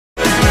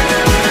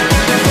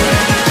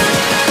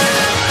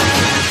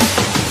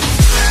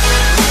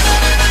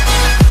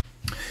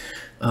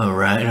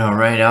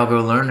right,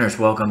 algo learners,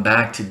 welcome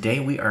back.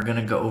 Today we are going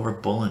to go over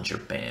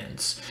Bollinger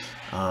Bands.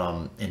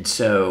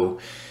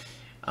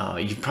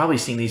 You've probably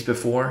seen these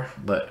before,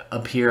 but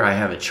up here I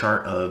have a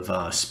chart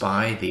of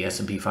SPY, the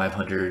S&P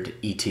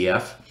 500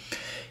 ETF.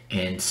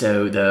 And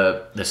so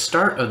the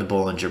start of the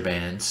Bollinger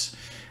Bands,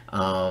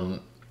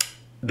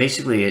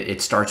 basically it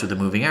starts with the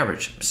moving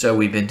average. So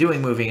we've been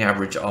doing moving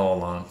average all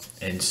along.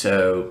 And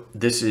so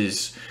this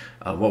is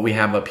what we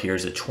have up here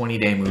is a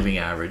 20-day moving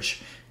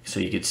average. So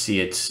you can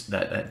see it's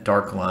that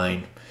dark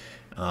line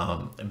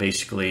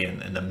basically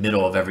in the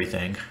middle of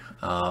everything.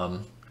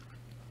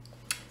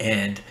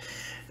 And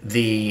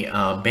the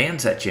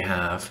bands that you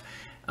have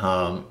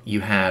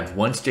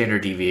one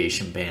standard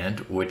deviation band,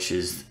 which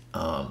is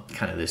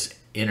kind of this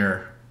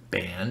inner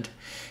band.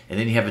 And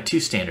then you have a 2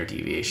 standard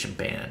deviation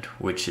band,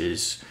 which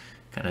is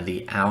kind of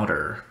the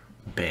outer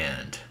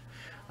band.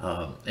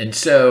 And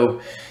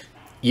so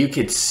you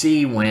could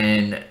see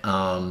when,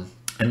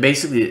 and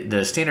basically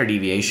the standard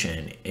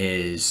deviation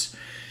is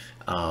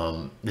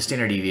the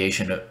standard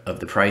deviation of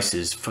the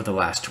prices for the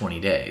last 20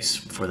 days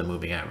for the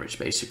moving average,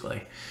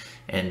 basically.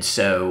 And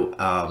so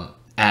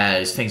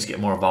as things get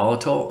more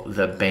volatile,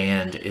 the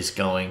band is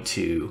going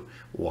to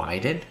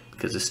widen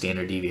because the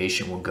standard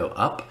deviation will go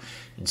up.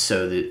 And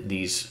so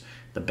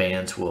the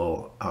bands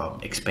will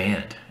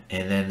expand,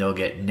 and then they'll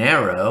get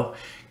narrow.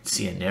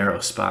 See a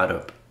narrow spot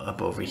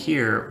up over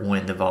here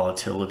when the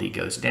volatility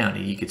goes down.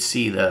 And you could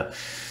see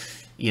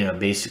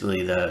basically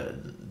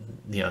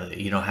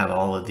you don't have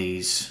all of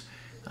these,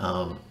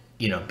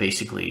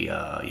 basically you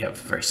have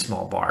very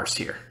small bars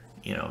here,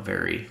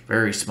 very,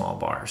 very small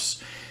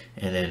bars.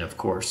 And then of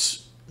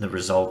course the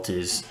result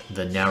is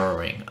the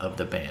narrowing of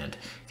the band.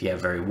 If you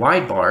have very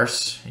wide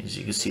bars, as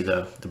you can see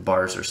the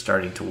bars are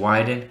starting to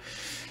widen,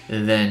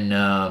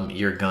 then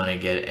you're gonna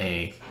get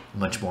a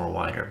much more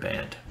wider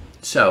band.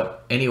 So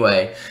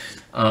anyway,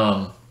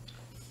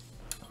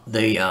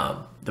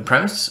 the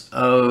premise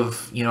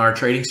of our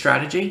trading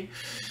strategy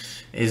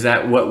is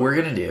that what we're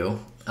going to do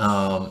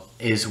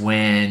is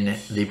when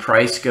the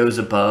price goes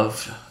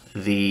above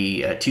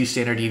the 2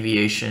 standard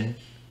deviation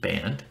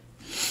band,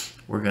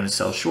 we're going to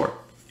sell short,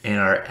 and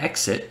our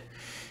exit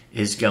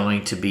is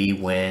going to be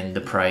when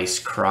the price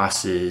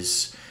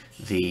crosses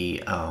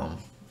the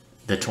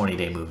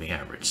 20-day moving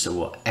average. So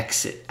we'll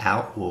exit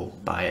out, we'll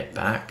buy it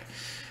back,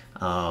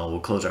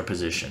 we'll close our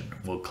position,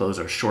 we'll close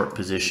our short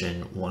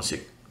position once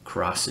it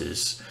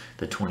crosses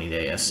the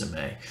 20-day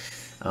SMA.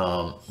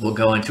 We'll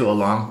go into a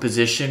long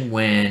position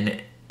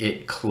when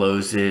it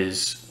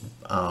closes,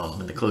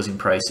 when the closing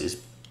price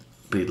is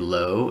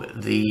below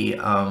the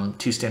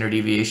 2 standard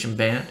deviation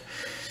band,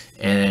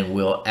 and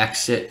we'll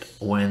exit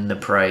when the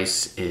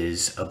price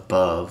is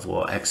above.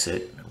 We'll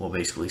exit, we'll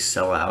basically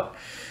sell out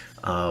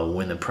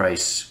when the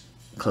price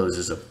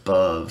closes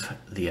above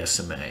the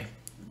SMA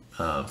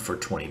for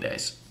 20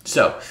 days.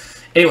 So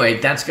anyway,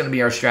 that's going to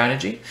be our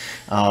strategy.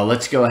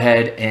 Let's go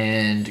ahead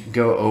and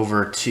go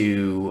over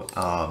to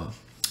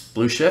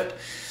Blue Shift.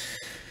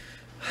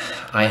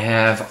 I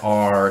have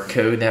our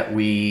code that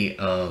we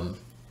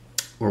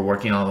were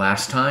working on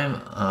last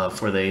time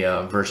for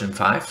the version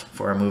 5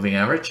 for our moving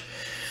average.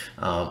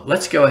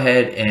 Let's go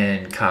ahead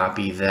and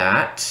copy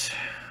that.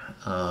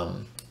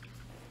 And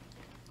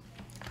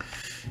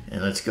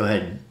let's go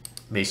ahead and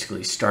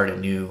basically start a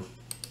new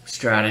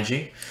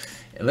strategy.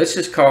 And let's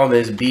just call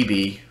this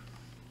BB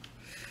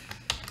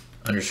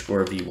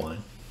underscore V1.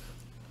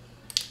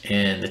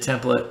 And the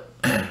template,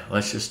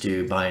 let's just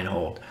do buy and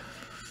hold.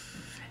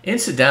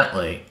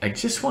 Incidentally, I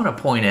just want to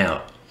point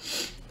out,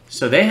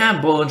 so they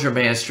have Bollinger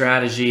Band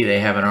strategy, they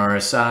have an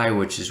RSI,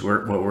 which is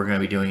what we're going to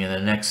be doing in the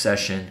next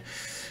session.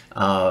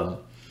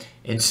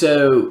 And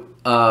so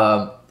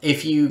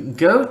if you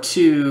go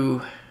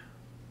to,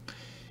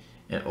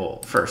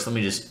 well, first let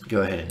me just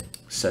go ahead and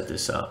set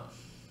this up.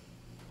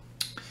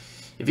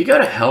 If you go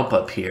to help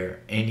up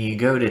here and you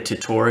go to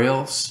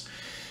tutorials,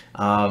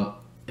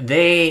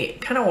 they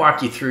kind of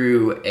walk you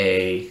through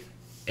a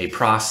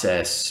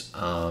process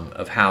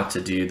of how to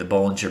do the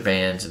Bollinger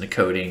Bands and the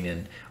coding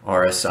and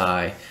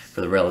RSI for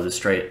the relative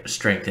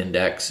strength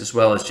index, as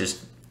well as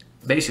just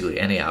basically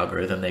any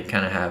algorithm. They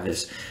kind of have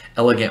this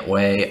elegant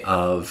way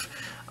of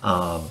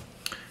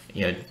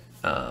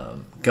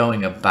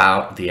going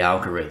about the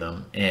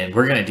algorithm, and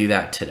we're going to do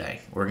that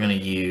today. We're going to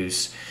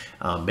use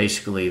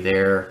basically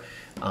their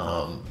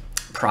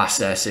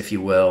process, if you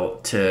will,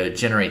 to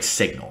generate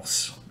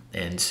signals.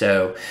 And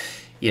so,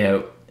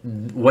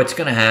 what's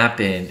going to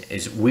happen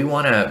is we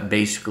want to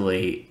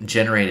basically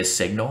generate a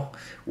signal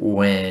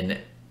when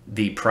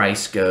the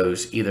price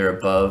goes either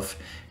above,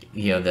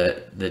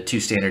 the 2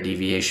 standard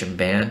deviation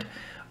band,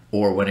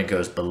 or when it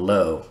goes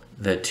below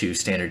the 2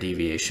 standard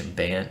deviation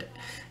band.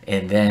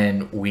 And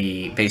then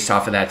based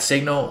off of that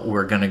signal,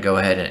 we're going to go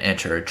ahead and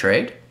enter a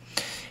trade.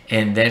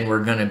 And then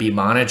we're going to be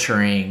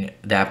monitoring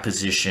that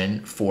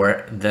position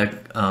for the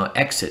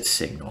exit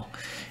signal.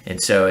 And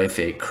so if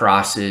it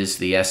crosses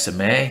the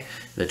SMA,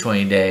 the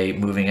 20-day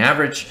moving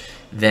average,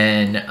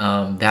 then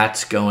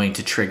that's going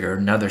to trigger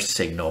another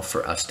signal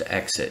for us to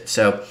exit.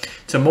 So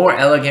it's a more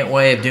elegant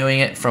way of doing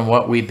it from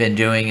what we've been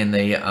doing in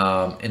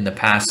the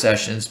past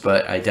sessions,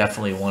 but I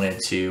definitely wanted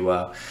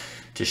to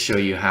show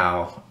you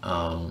how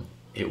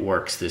it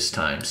works this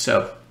time.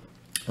 So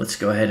let's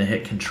go ahead and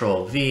hit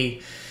Control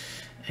V,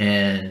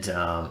 and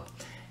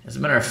as a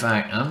matter of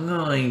fact,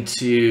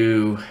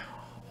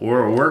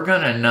 we're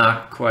gonna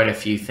knock quite a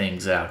few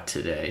things out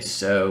today.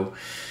 So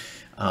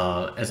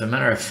as a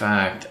matter of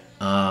fact,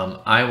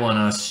 I want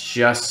us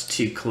just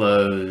to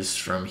close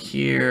from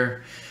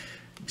here.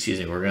 Excuse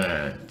me, we're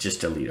gonna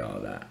just delete all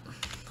of that.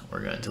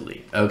 We're gonna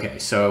delete. Okay,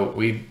 so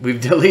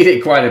we've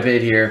deleted quite a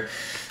bit here.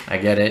 I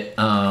get it,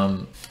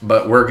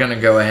 but we're gonna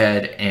go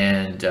ahead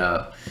and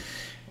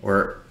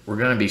we're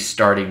gonna be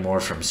starting more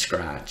from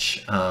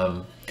scratch.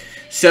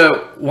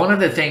 So one of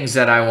the things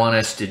that I want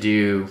us to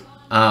do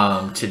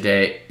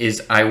today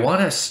is I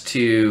want us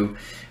to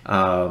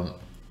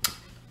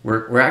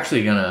we're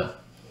actually gonna,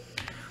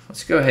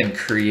 let's go ahead and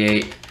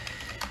create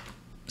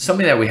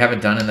something that we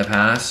haven't done in the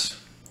past,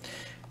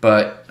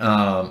 but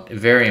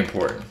very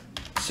important.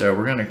 So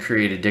we're going to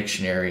create a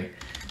dictionary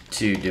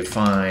to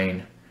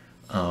define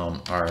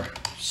our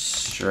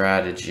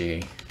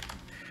strategy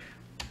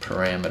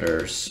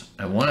parameters.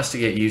 I want us to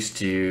get used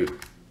to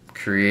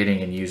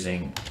creating and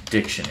using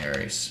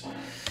dictionaries.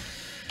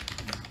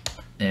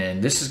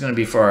 And this is going to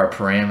be for our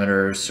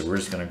parameters, so we're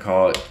just going to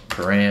call it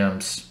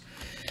params.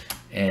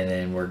 And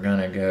then we're going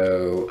to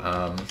go,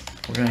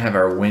 we're going to have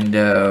our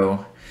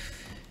window,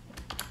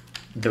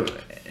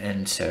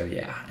 and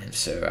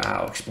so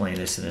I'll explain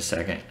this in a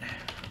second.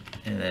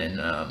 And then,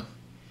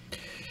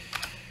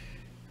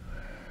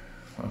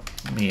 well,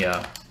 let me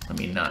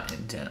not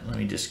indent. Let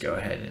me just go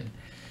ahead and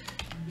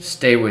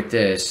stay with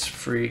this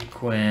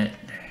frequency,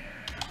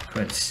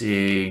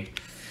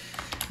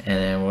 and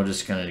then we're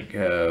just going to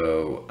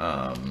go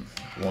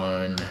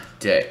 1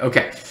 day.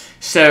 Okay,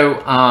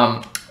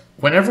 so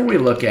whenever we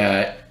look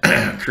at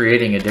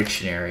creating a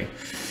dictionary,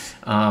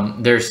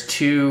 there's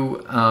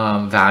two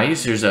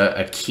values. There's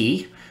a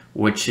key,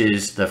 which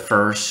is the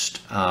first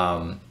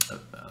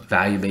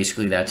value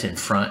basically that's in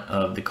front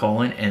of the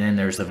colon, and then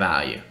there's the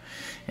value.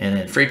 And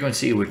then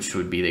frequency, which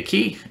would be the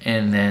key,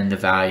 and then the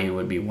value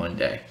would be 1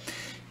 day.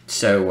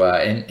 So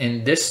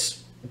in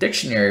this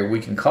dictionary, we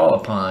can call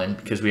upon,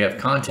 because we have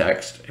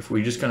context, if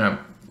we're just going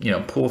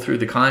to pull through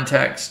the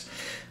context,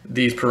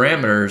 these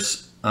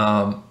parameters,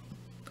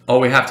 all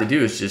we have to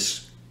do is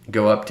just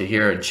go up to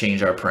here and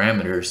change our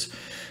parameters,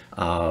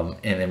 and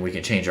then we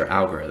can change our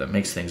algorithm.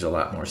 Makes things a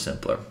lot more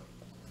simpler.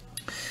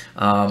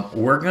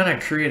 We're going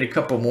to create a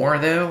couple more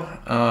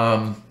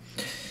though.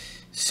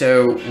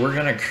 So we're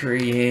going to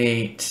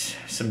create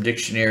some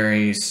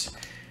dictionaries.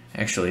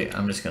 Actually,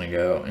 I'm just going to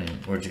go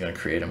and we're just going to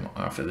create them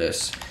off of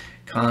this.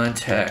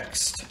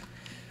 Context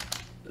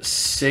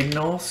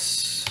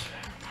signals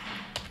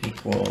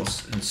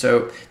equals, and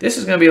so this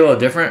is going to be a little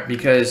different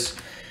because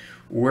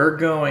we're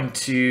going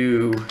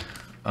to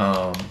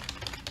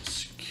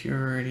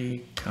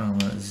security,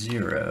 comma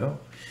 0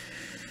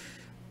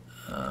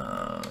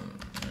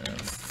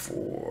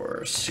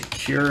 for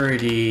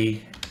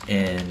security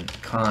in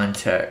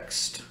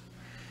context.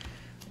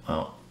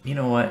 Well, you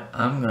know what?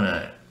 I'm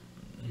gonna,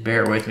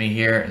 bear with me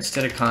here.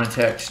 Instead of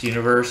context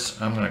universe,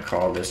 I'm gonna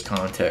call this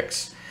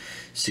context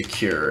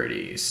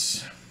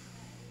securities.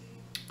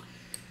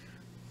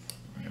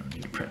 We don't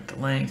need to print the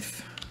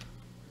length.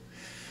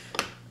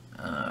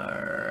 All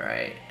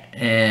right,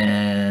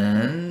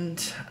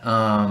 and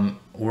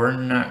we're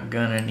not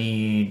gonna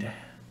need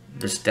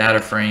this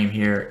data frame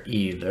here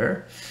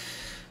either.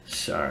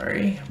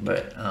 Sorry,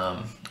 but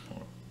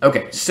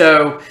okay.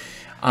 So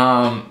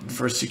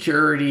for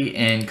security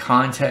and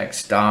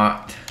context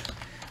dot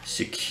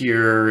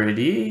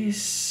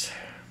securities,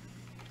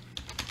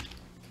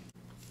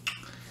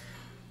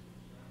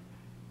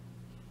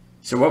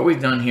 so what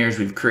we've done here is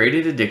we've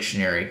created a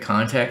dictionary,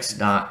 context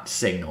dot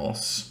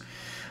signals,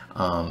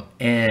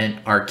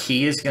 and our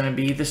key is going to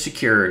be the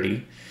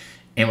security,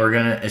 and we're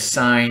going to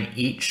assign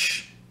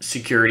each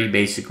security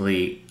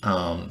basically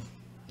the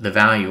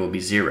value will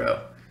be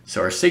 0. So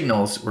our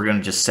signals, we're going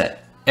to just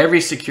set every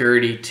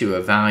security to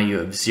a value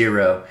of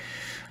 0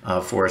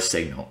 for a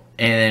signal.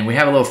 And we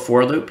have a little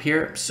for loop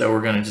here, so we're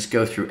going to just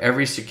go through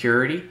every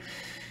security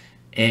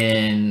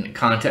in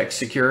context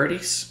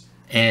securities,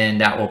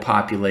 and that will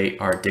populate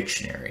our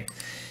dictionary.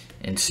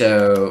 And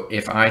so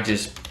if I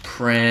just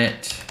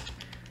print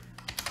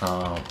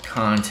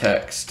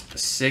context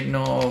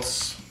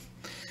signals,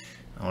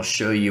 I'll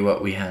show you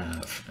what we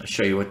have. I'll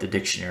show you what the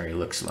dictionary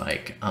looks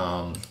like.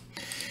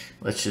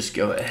 Let's just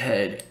go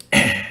ahead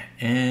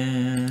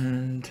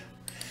and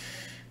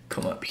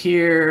come up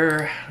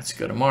here. Let's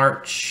go to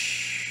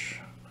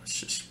March. Let's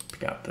just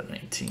pick out the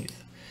 19th.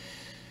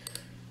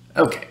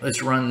 Okay,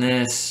 let's run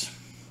this.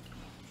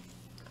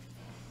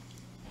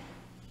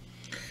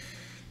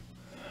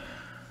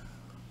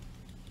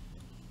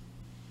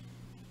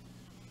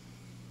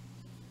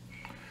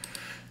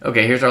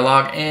 Okay, here's our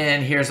log,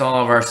 and here's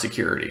all of our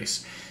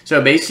securities. So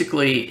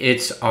basically,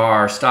 it's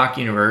our stock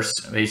universe,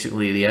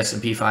 basically the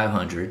S&P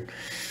 500.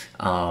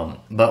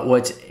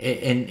 But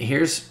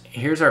here's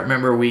our,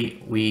 remember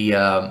we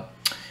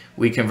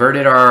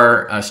converted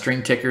our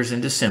string tickers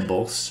into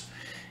symbols,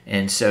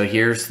 and so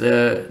here's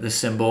the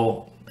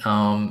symbol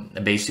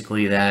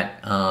basically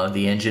that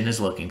the engine is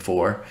looking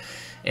for,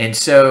 and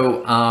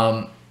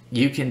so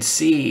you can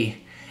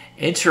see,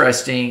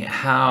 interesting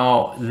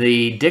how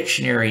the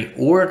dictionary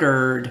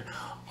ordered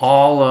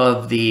all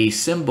of the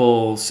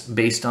symbols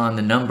based on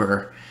the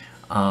number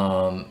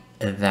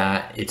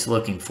that it's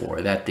looking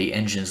for, that the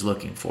engine's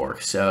looking for.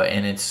 So,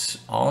 and it's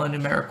all in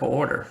numerical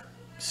order.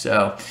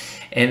 So,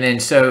 and then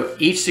so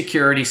each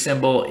security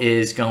symbol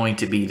is going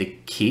to be the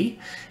key.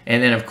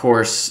 And then of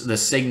course the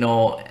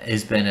signal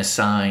has been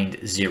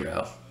assigned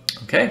 0.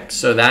 Okay,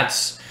 so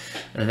that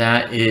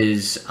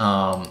is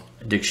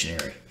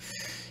dictionary.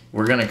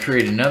 We're going to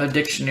create another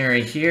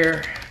dictionary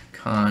here,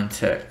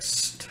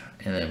 context,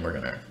 and then we're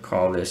going to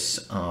call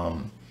this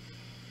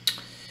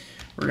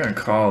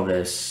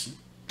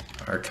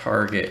our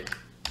target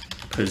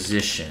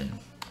position,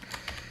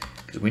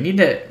 because we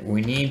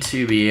need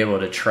to be able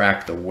to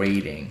track the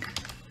weighting.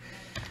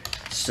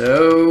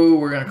 So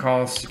we're going to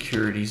call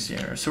security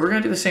 0. So we're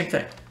going to do the same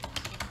thing.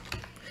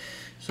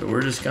 So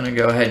we're just going to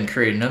go ahead and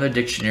create another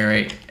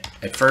dictionary.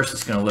 At first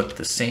it's going to look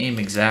the same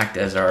exact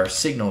as our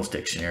signals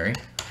dictionary,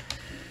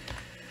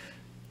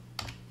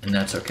 and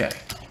that's okay.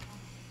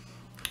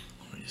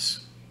 Let me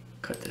just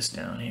cut this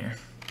down here.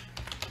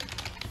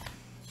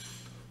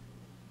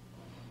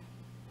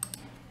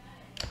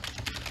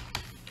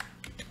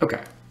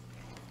 Okay.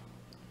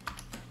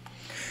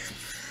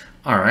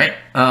 All right.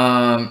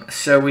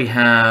 So we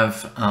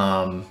have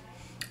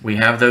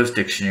those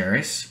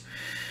dictionaries.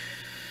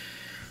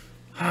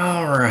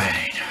 All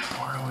right.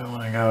 Where do we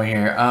want to go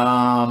here?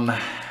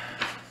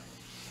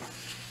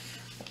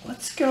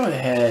 Let's go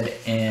ahead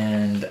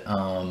and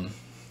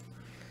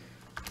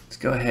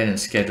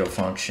schedule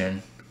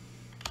function.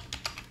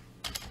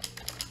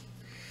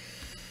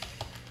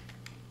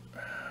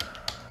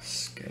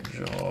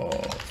 Schedule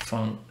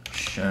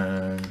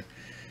function.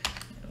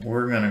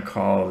 We're going to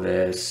call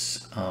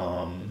this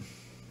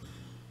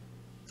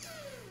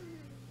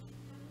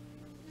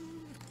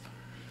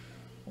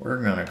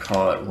we're going to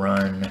call it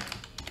run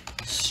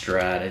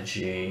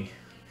strategy,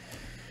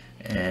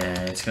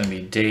 and it's going to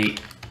be date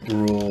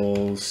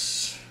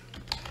rules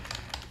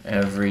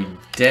every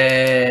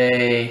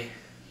day,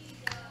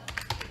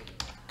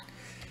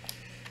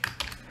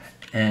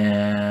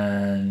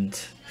 and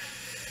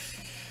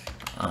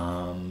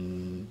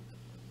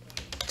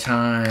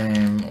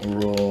time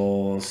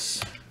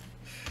rules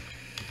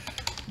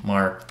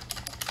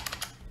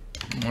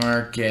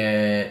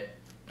market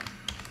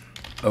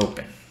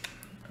open.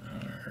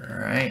 All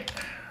right,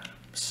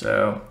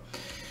 so,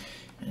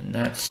 and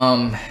that's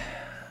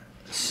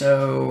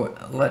so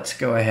let's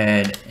go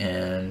ahead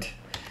and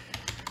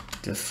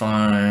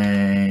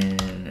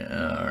define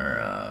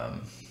our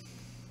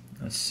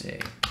let's see,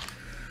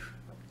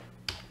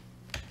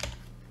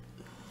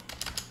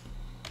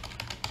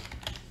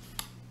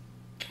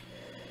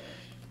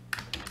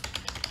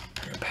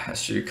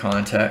 pass through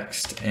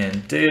context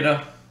and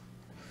data.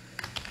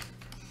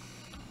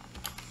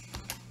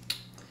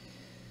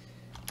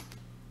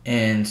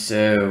 And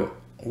so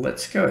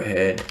let's go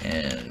ahead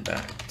and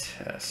back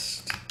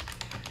test.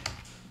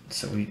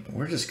 So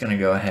we're just going to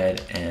go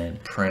ahead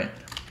and print.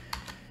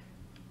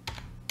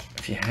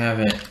 If you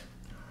haven't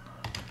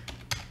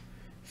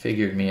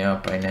figured me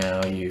out by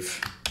now, you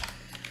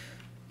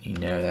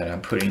know that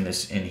I'm putting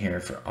this in here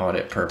for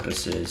audit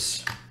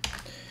purposes.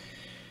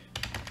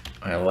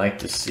 I like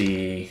to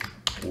see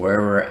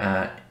where we're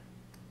at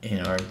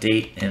in our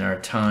date and our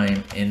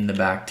time in the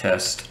back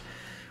test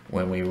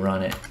when we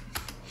run it.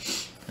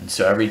 And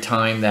so every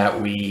time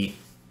that we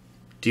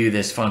do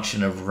this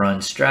function of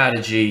run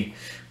strategy,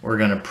 we're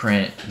going to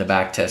print the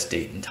back test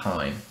date and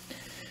time,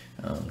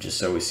 just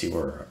so we see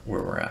where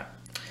we're at.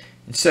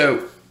 And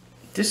so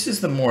this is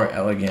the more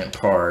elegant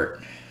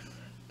part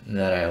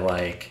that I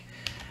like.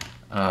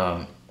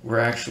 We're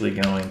actually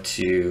going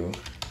to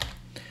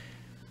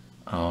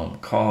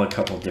call a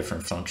couple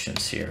different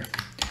functions here.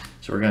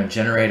 So we're going to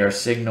generate our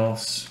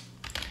signals,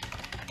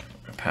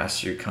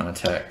 pass through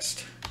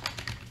context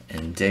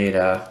and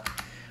data.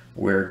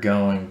 We're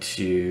going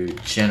to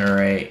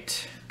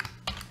generate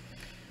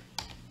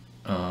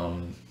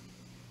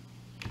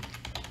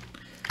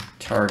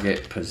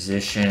target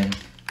position,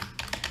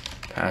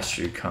 pass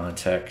through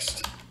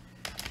context,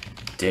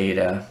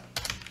 data,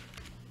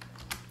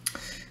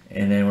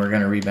 and then we're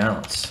going to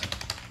rebalance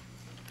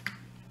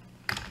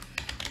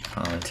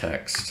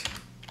context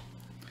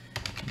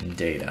and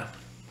data.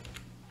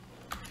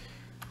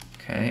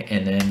 Okay,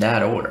 and then in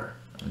that order.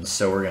 And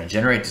so we're going to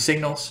generate the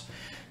signals.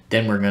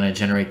 Then we're going to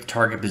generate the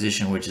target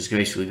position, which is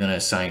basically going to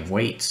assign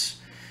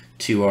weights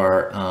to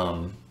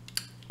our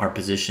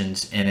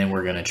positions, and then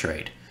we're going to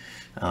trade.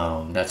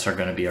 That's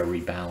going to be our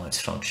rebalance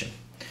function.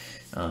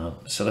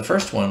 So the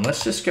first one,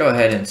 let's just go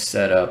ahead and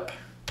set up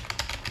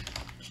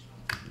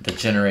the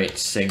generate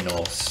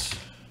signals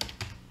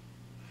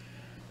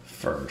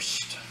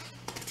first.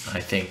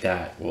 I think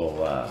that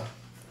will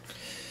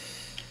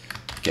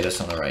get us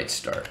on the right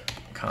start.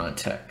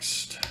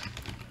 Context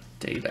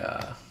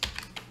data.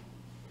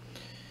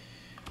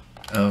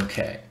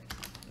 Okay,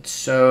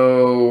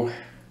 so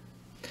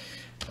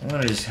I'm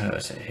gonna just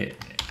hit.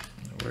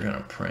 We're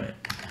gonna print.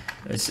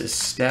 This is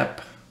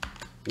step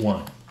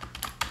 1.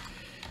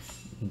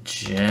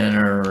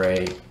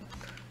 Generate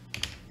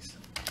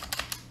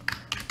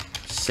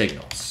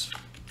signals.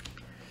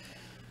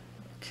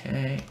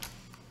 Okay.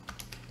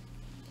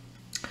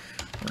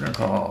 We're gonna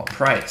call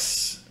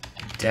price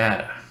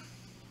data.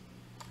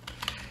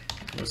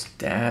 It was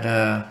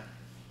data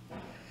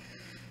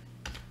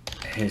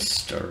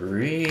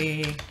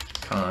history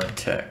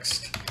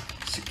context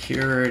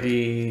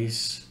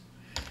securities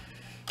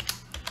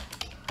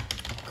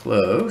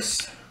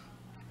close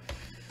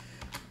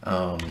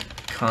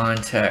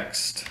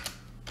context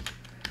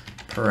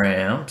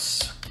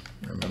params,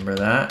 remember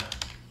that,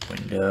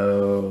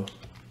 window,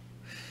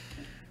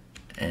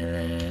 and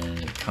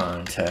then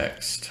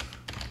context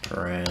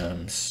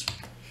params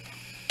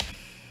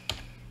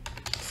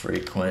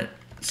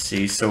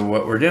frequency. So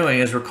what we're doing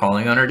is we're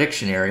calling on our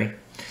dictionary,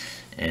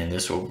 and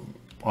this will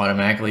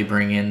automatically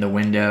bring in the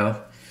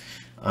window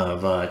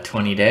of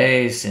 20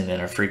 days and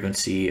then a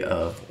frequency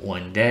of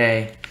 1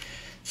 day.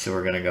 So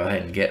we're going to go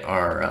ahead and get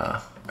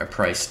our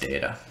price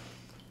data.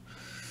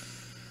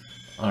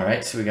 All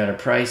right, so we got our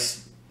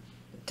price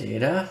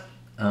data.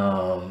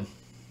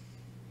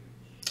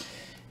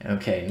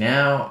 Okay,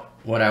 now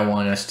what I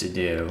want us to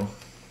do,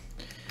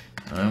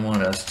 I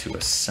want us to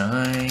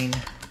assign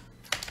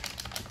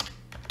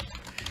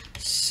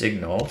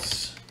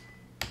signals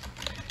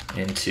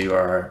into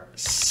our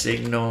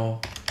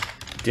signal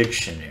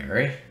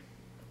dictionary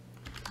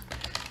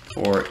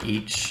for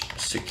each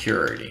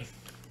security.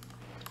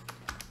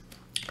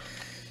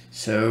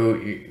 So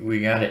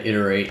we got to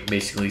iterate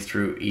basically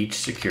through each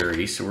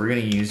security. So we're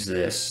going to use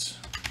this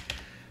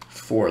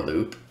for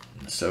loop.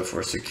 So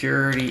for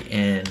security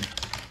in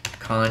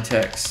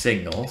context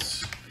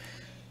signals,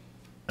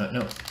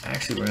 no,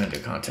 actually we're going to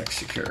do context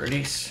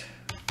securities,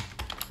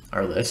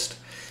 our list.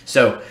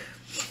 So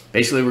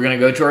basically we're going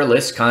to go to our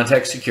list,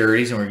 context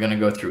securities, and we're going to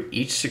go through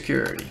each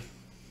security.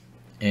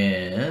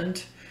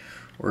 And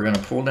we're going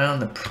to pull down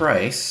the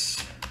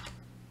price,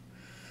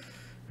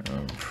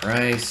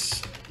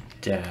 price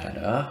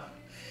data.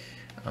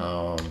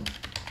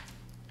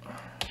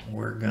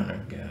 We're gonna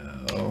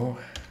go.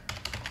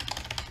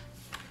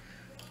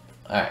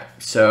 All right,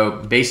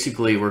 so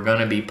basically we're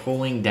gonna be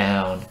pulling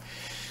down.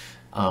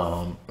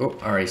 Oh,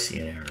 already see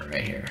an error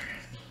right here.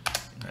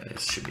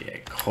 This should be a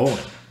colon,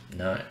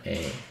 not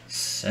a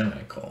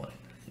semicolon.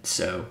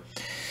 So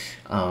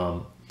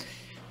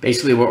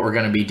basically what we're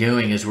gonna be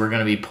doing is we're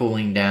gonna be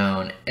pulling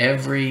down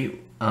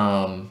every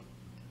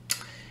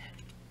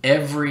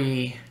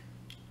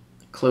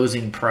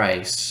closing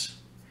price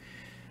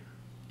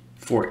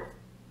for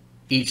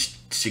each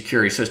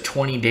security. So it's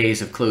 20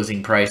 days of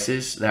closing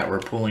prices that we're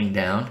pulling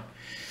down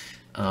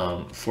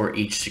for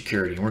each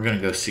security. And we're going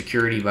to go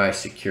security by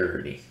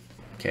security.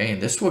 Okay,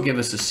 and this will give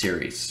us a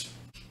series.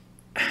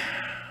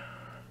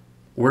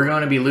 We're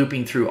going to be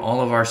looping through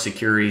all of our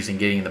securities and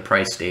getting the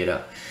price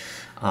data.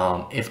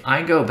 If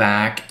I go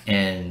back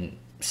and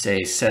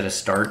say set a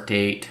start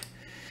date,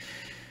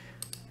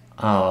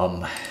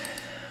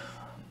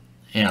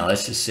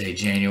 let's just say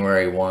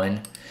January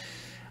 1.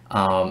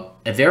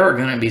 There are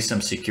going to be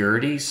some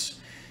securities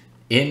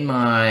in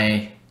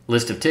my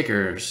list of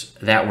tickers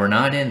that were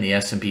not in the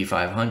S&P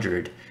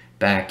 500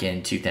 back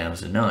in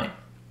 2009.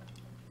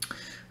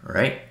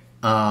 Right?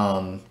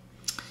 And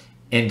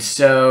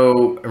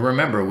so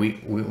remember,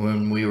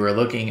 when we were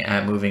looking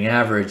at moving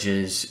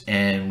averages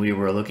and we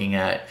were looking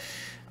at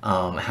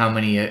how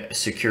many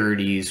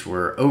securities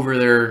were over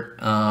their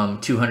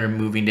 200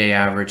 moving day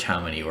average,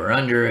 how many were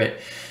under it,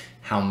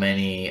 how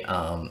many,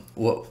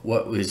 what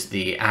was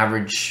the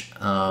average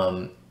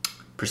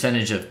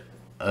percentage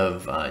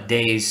of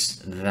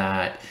days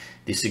that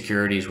the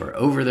securities were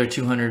over their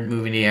 200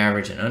 moving day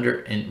average and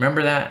under. And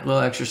remember that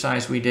little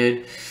exercise we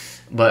did?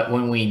 But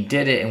when we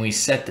did it and we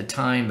set the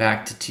time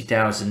back to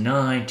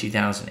 2009,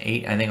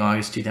 2008, I think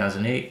August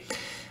 2008,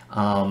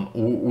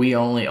 we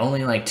only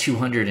like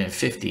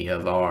 250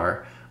 of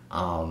our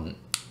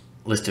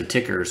list of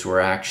tickers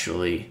were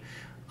actually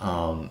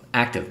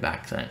active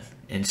back then.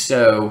 And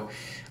so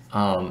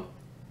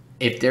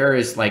if there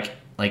is like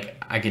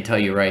I can tell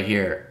you right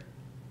here,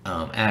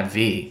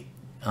 AbbVie,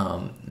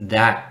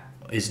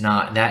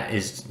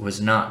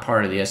 was not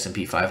part of the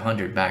S&P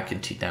 500 back in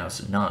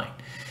 2009.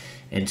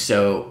 And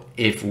so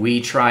if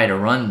we try to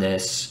run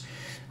this,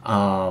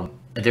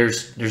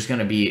 there's going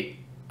to be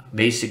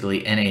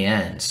basically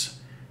NANs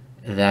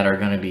that are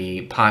going to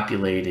be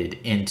populated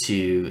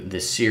into the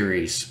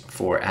series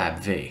for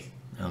AbbVie.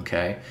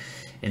 Okay,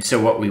 and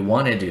so what we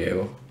want to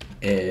do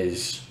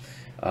is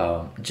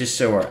just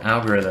so our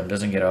algorithm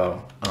doesn't get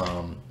all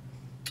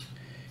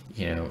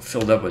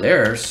filled up with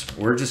errors,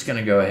 we're just going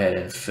to go ahead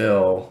and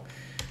fill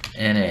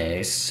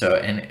NAs. So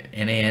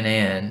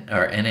NAN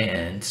or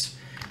NANs,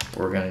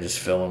 we're going to just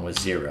fill them with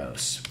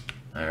zeros.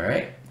 All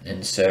right,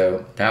 and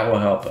so that will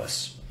help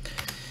us.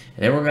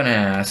 And then we're going to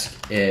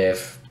ask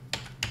if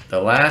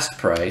the last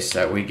price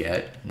that we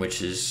get,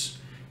 which is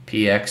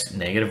px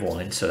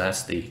 -1, so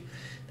that's the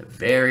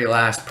very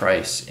last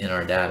price in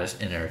our data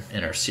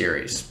in our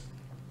series,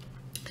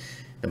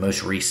 the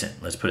most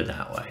recent, let's put it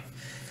that way.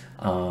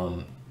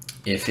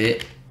 If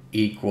it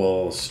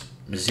equals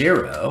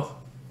 0,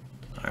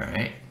 all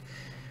right,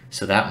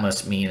 so that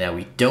must mean that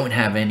we don't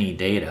have any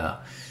data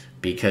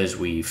because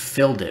we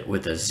filled it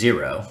with a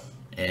 0.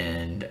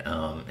 And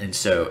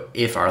so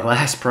if our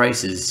last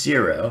price is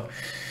 0,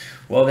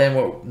 well, then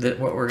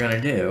what we're going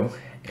to do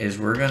is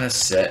we're going to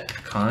set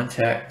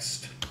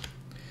context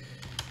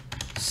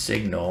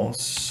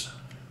signals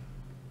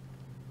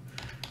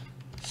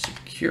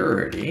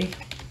security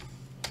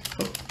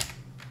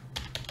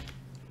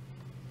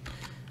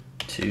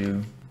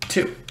to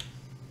 2.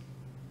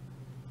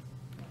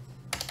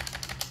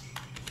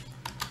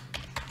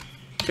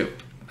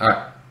 All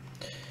right.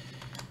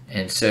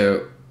 And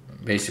so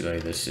basically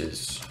this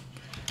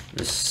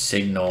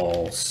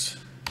signals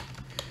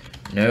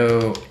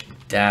no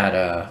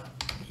data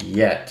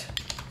yet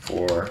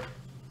for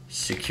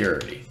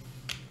security.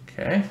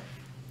 Okay.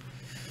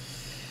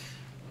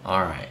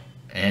 All right.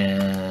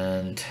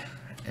 And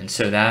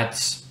so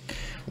that's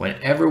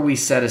whenever we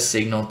set a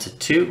signal to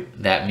 2,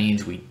 that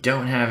means we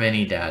don't have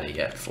any data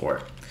yet for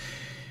it.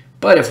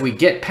 But if we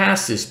get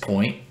past this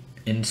point,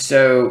 and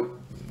so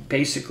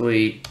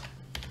basically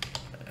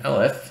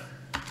elif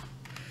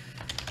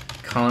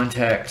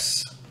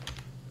context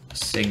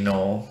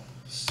signal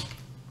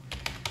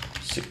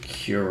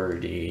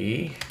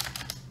security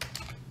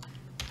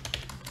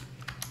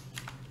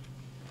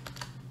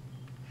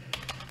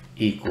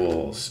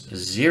equals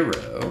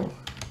 0,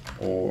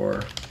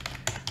 or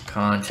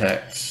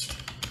context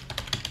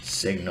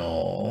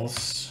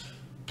signals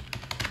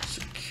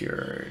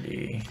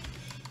security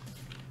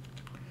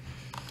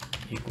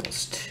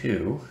equals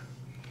 2,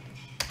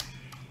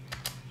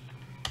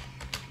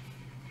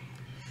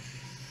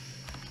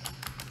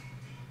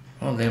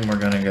 well, then we're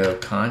going to go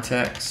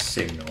context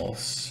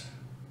signals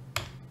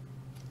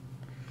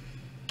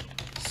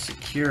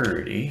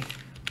security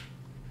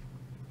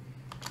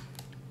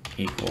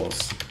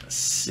equals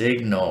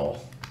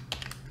signal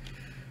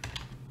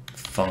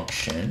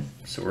function.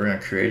 So we're going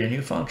to create a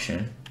new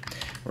function.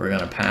 We're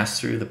going to pass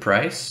through the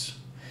price,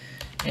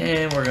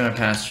 and we're going to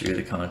pass through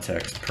the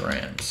context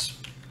params.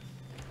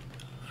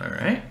 All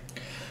right.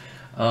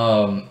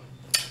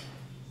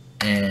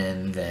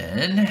 And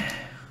then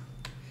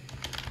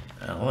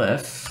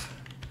elif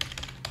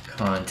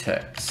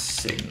context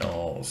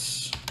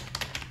signals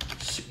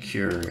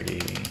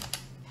security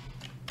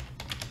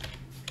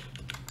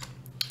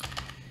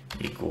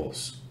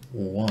equals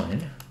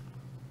 1.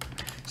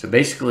 So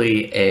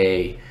basically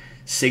a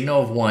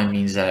signal of 1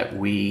 means that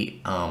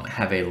we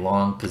have a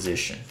long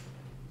position.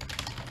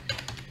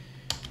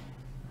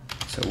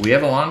 So we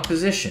have a long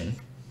position.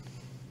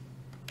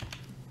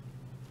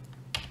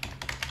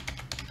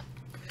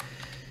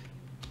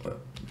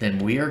 Then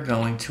we are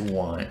going to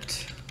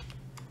want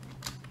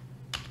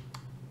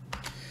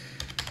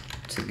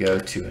to go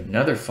to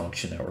another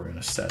function that we're going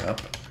to set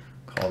up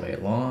called a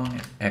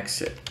long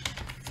exit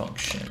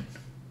function.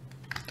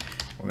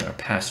 We're going to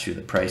pass through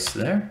the price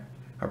there,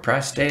 our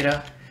price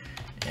data,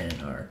 and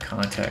our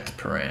context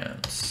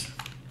params.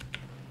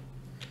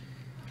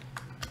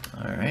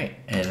 All right,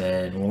 and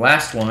then the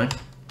last one,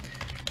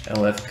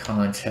 elif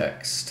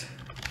context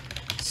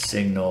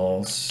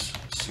signals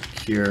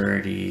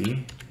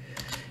security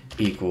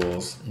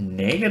equals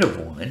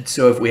 -1.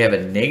 So if we have a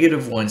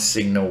 -1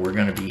 signal, we're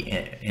going to be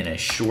in a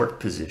short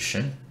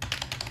position.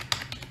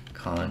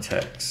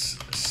 Context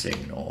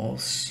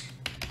signals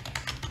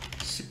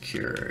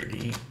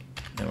security.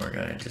 Then we're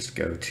going to just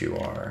go to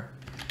our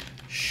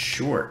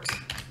short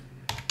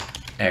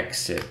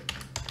exit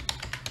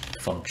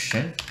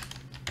function.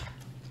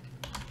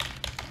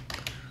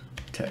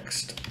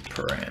 Text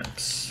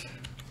params.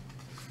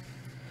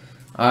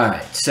 All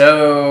right,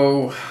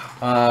 so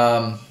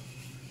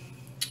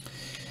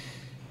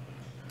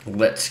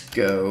let's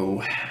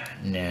go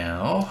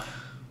now.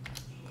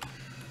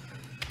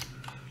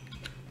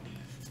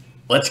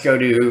 Let's go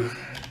to,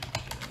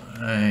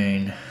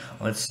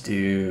 let's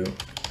do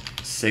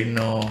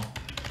signal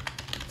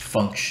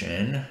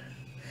function,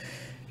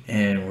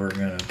 and we're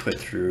going to put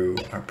through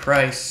our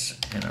price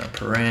and our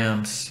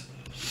params.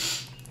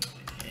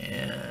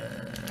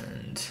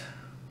 And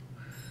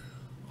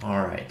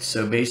all right,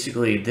 so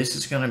basically this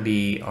is going to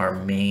be our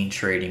main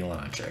trading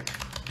logic.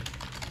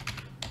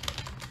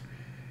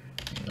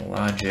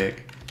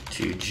 Logic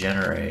to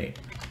generate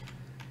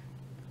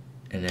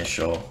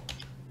initial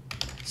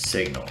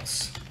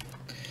signals.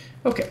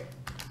 Okay.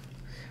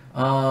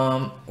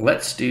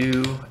 Let's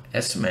do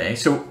SMA.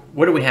 So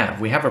what do we have?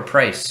 We have a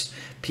price.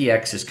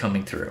 PX is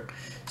coming through.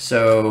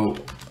 So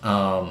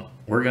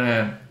we're going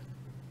to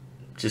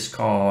just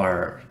call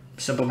our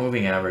simple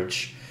moving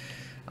average.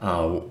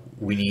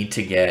 We need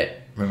to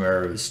get,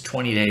 remember, it was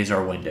 20 days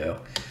our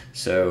window.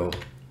 So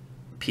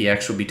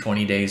PX will be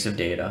 20 days of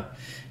data.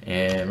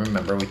 And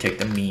remember, we take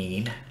the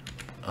mean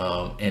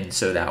And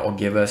so that will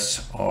give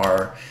us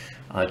our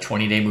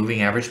 20-day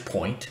moving average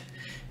point.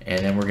 And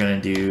then we're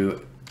going to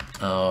do,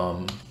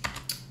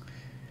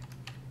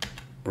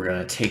 we're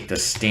going to take the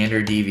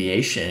standard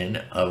deviation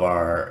of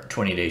our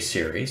 20-day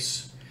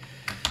series.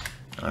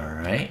 All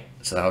right,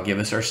 so that'll give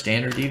us our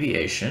standard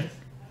deviation.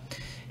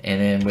 And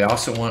then we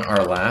also want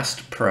our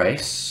last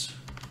price,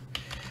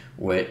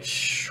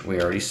 which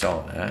we already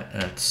saw that.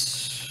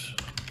 That's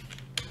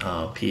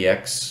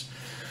PX.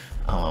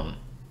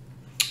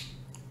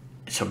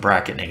 So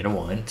bracket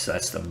 -1, so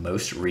that's the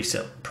most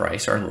recent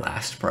price, our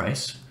last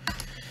price.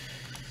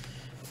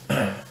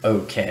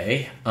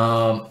 Okay,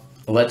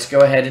 let's go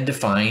ahead and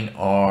define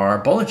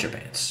our Bollinger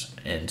Bands.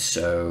 And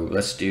so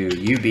let's do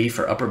UB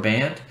for upper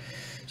band.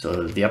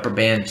 So the upper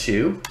band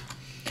 2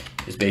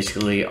 is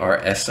basically our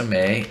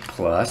SMA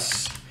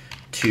plus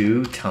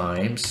 2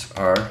 times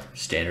our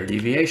standard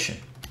deviation.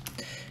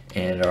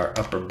 And our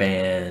upper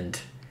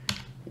band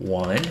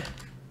 1,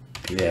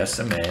 the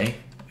SMA. I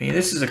mean,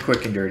 this is a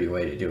quick and dirty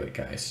way to do it,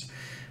 guys.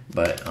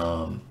 But,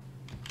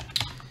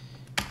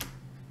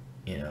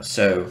 you know,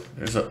 so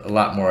there's a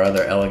lot more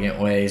other elegant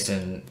ways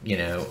and, you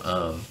know,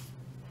 a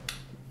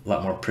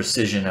lot more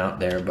precision out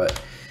there.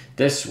 But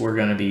this, we're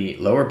going to be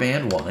lower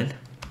band 1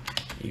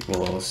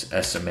 equals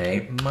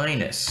SMA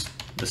minus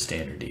the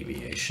standard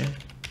deviation.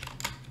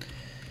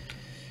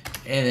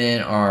 And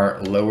then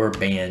our lower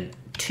band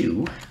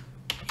 2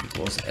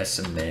 equals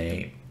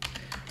SMA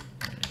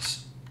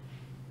minus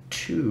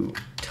 2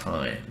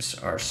 times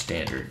our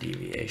standard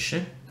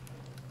deviation.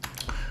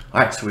 All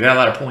right, so we got a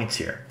lot of points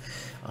here.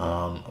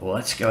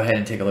 Let's go ahead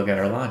and take a look at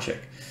our logic.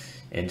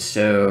 And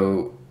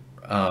so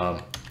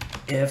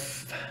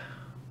if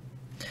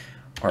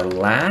our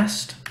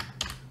last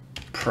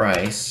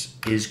price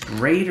is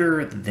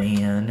greater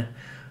than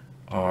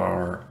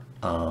our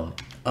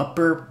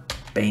upper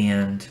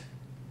band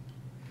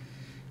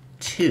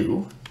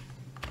 2,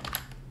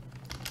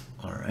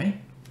 all right,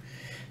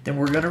 then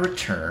we're going to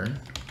return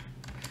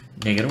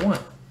 -1.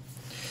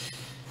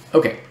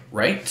 Okay,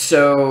 right?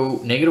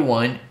 So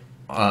 -1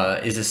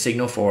 is a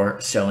signal for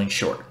selling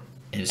short.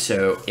 And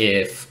so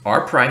if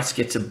our price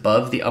gets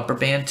above the upper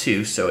band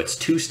 2, so it's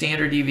 2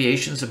 standard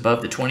deviations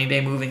above the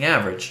 20-day moving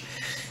average,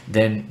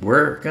 then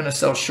we're going to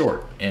sell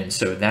short. And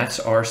so that's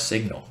our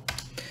signal.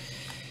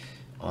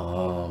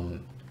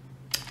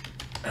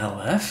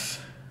 LF.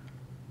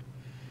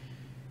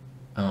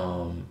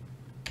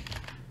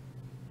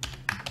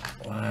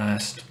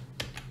 Last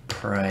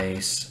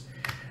price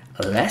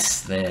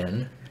less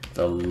than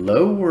the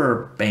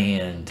lower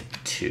band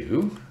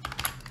 2.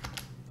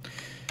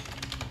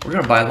 We're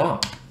going to buy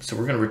long. So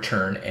we're going to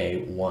return a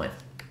 1.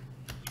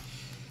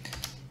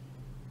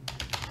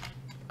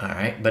 All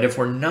right, but if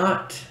we're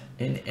not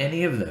in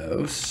any of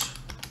those,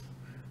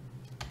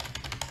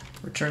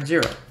 return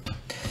 0.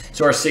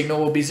 So our signal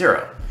will be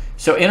 0.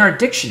 So in our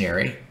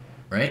dictionary,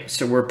 right,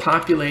 so we're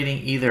populating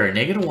either a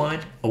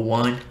 -1, a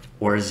 1,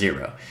 or a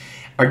 0.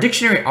 Our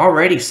dictionary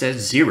already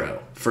says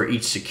 0 for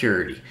each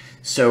security.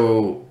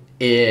 So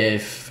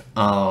if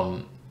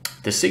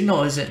the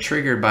signal isn't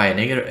triggered by a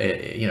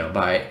negative, you know,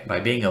 by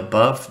being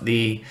above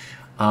the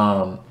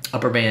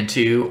upper band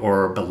 2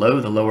 or below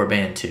the lower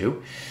band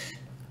 2,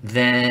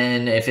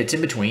 then if it's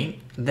in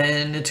between,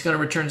 then it's going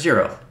to return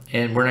 0,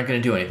 and we're not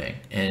going to do anything,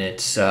 and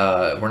it's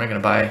we're not going to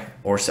buy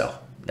or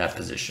sell that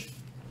position.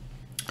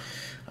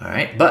 All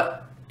right,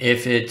 but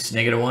if it's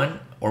 -1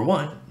 or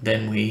 1,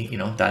 then we, you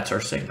know, that's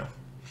our signal.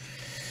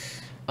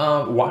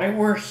 While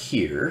we're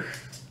here,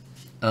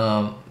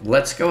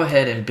 let's go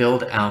ahead and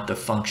build out the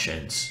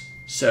functions.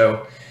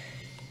 So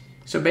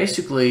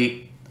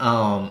basically,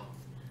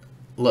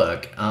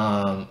 look,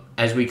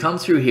 as we come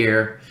through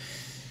here,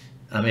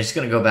 I'm just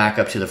going to go back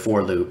up to the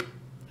for loop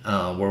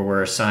where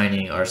we're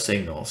assigning our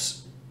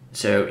signals.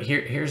 So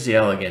here's the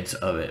elegance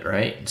of it,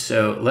 right?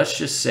 So let's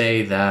just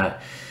say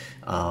that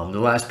the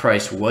last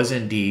price was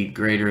indeed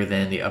greater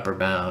than the upper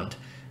bound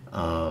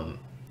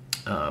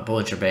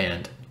Bollinger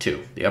Band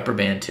 2, the upper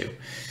band 2,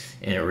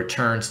 and it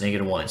returns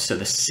 -1. So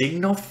the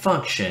signal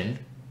function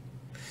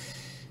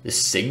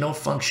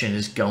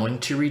is going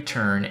to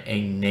return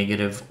a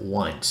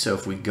 -1. So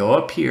if we go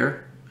up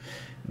here,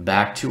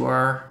 back to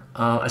our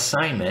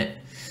assignment,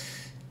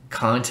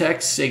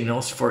 context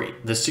signals for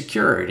the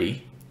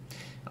security,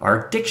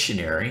 our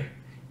dictionary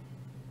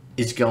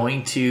is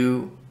going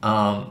to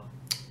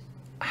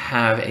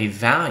have a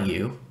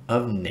value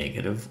of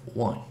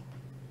 -1.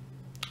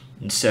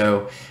 And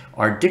so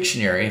our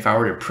dictionary, if I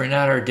were to print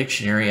out our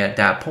dictionary at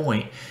that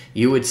point,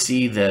 you would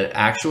see the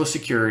actual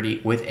security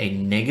with a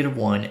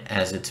 -1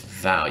 as its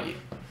value,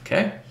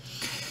 okay?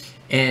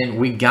 And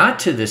we got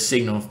to the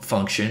signal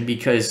function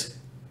because,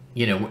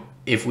 you know,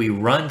 if we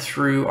run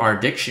through our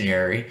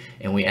dictionary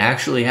and we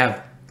actually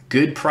have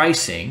good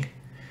pricing,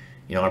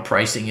 you know, our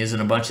pricing isn't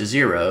a bunch of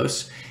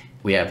zeros,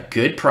 we have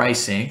good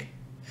pricing,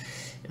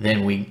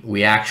 then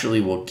we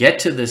actually will get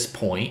to this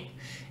point,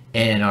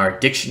 and our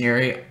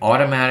dictionary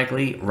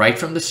automatically, right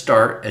from the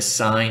start,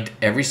 assigned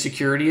every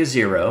security a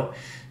 0.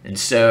 And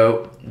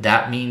so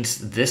that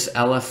means this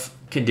LF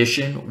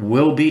condition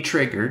will be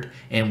triggered,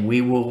 and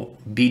we will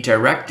be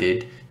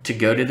directed to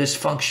go to this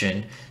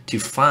function to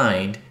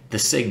find the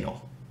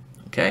signal.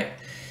 Okay,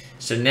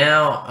 so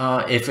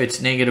now if it's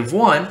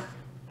 -1,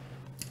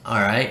 all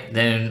right,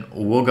 then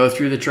we'll go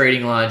through the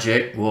trading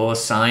logic, we'll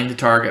assign the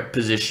target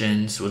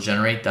positions, we'll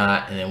generate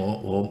that, and then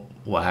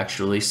we'll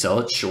actually sell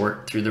it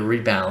short through the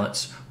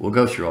rebalance. We'll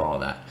go through all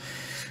of that.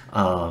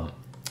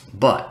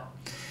 But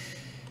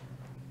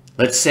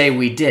let's say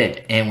we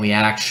did, and we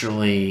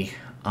actually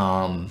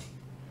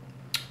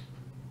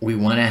we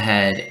went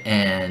ahead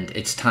and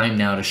it's time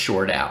now to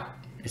short out.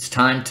 It's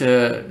time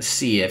to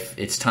see if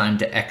it's time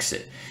to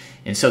exit.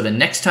 And so the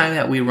next time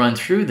that we run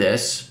through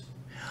this,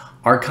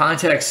 our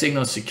context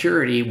signal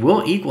security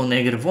will equal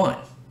 -1,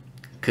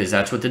 because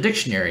that's what the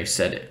dictionary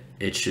said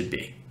it should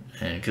be,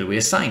 and because we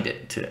assigned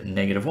it to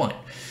 -1.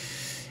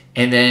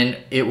 And then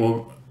it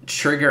will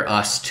trigger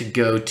us to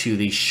go to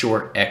the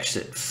short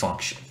exit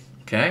function.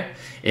 Okay,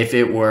 if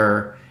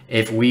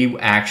we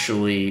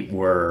actually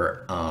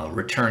were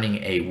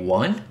returning a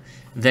 1,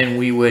 then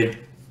we would,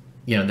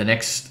 the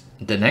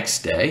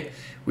next day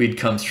we'd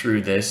come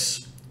through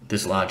this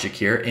logic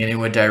here, and it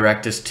would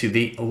direct us to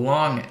the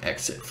long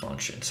exit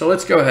function. So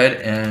let's go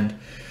ahead and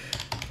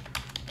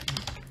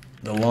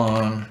the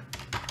long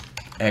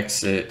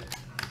exit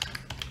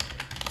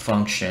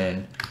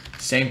function,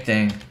 same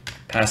thing,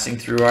 passing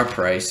through our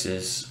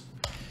prices,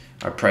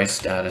 our price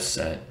data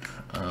set.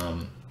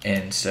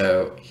 And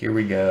so here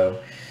we go.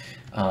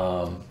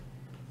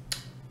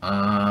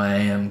 I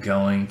am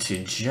going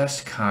to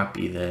just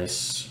copy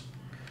this.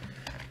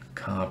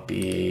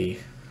 Copy.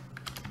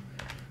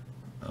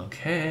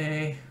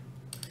 Okay.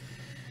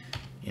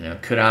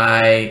 Could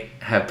I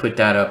have put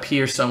that up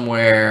here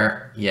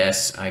somewhere?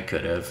 Yes, I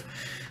could have.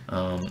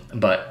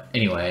 But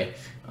anyway,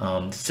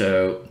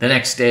 so the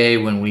next day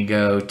when we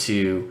go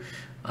to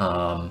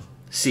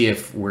see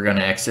if we're going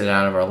to exit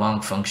out of our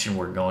long function,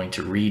 we're going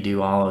to redo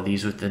all of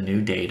these with the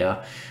new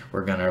data.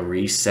 We're going to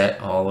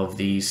reset all of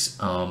these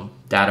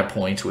data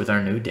points with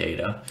our new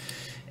data.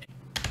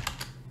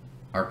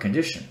 Our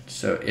condition.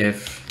 So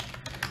if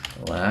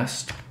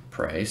last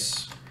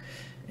price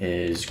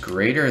is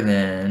greater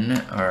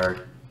than our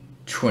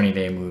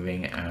 20-day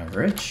moving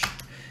average,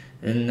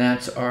 then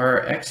that's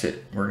our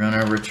exit. We're going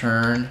to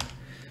return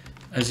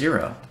a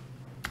 0.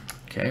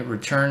 Okay,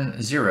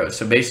 return 0.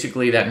 So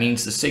basically that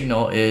means the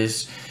signal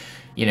is,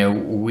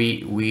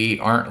 we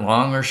aren't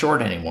long or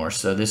short anymore.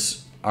 So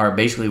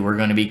basically we're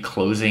going to be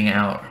closing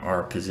out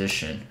our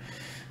position.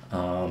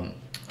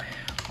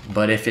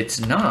 But if it's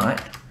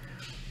not,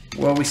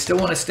 well, we still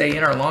want to stay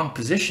in our long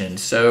position.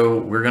 So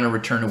we're going to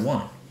return a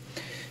 1.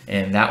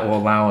 And that will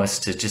allow us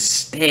to just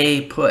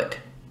stay put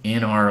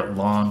in our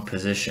long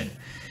position.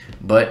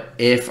 But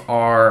if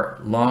our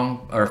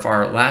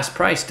last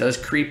price does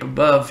creep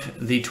above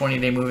the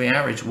 20-day moving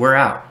average, we're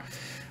out.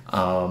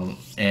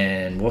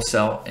 And we'll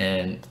sell,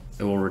 and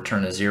it will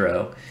return a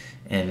 0.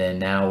 And then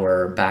now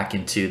we're back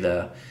into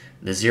the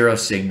 0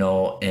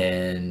 signal,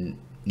 and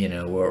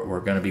we're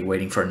going to be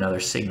waiting for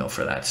another signal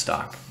for that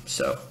stock.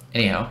 So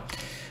anyhow,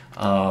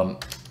 and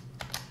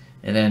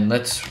then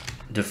let's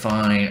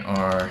define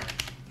our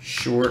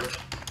short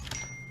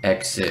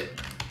exit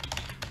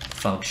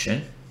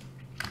function.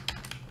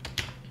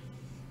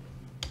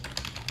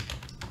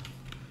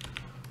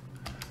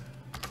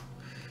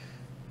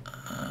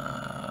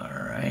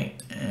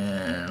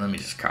 Let me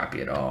just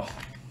copy it all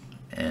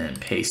and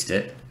paste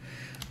it.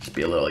 Just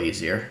be a little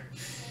easier.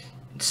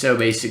 So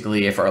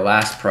basically, if our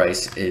last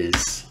price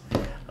is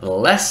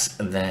less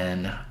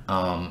than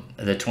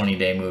the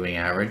 20-day moving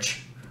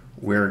average,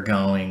 we're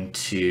going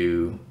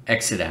to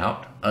exit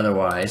out.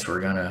 Otherwise, we're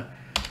going to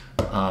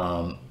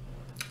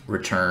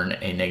return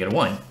a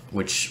 -1,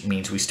 which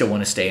means we still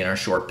want to stay in our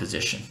short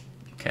position.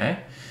 Okay,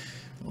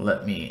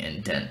 let me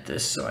indent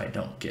this so I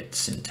don't get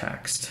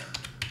syntaxed.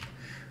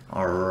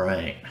 All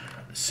right,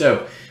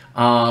 so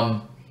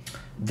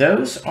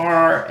those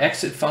are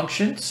exit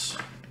functions.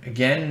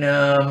 Again,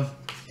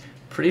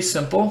 pretty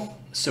simple.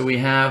 So we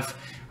have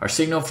our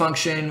signal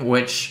function,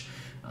 which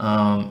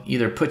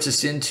either puts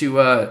us into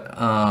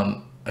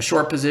a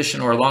short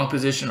position or a long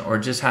position, or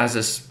just has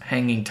us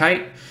hanging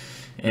tight.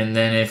 And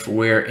then if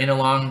we're in a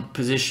long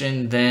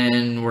position,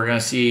 then we're going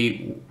to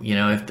see,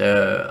 if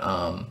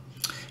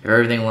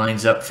everything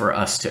lines up for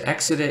us to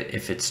exit it.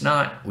 If it's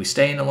not, we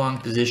stay in the long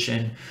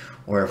position.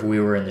 Or if we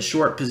were in the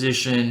short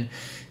position,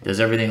 does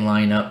everything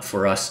line up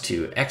for us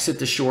to exit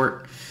the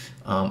short?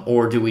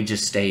 Or do we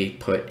just stay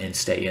put and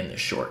stay in the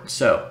short?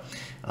 So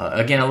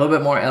again, a little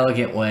bit more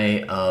elegant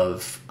way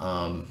of,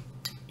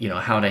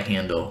 how to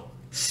handle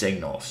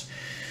signals.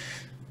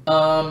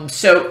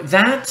 So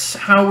that's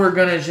how we're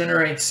going to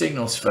generate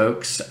signals,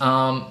 folks.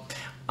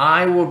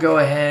 I will go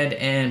ahead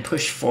and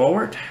push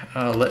forward.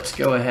 Let's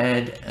go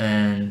ahead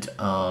and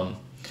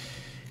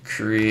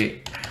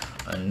create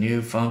a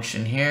new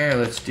function here.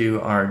 Let's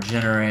do our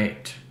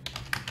generate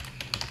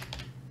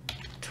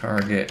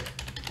target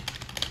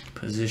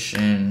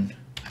position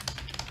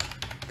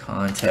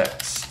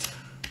context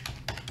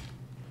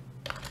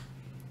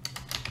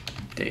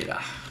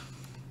data.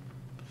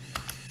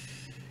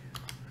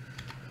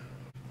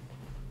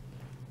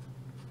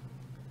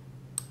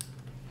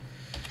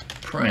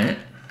 print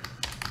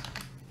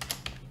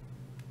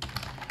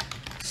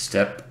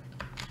step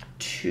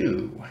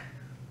 2.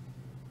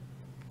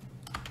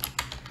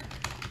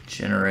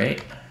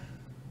 Generate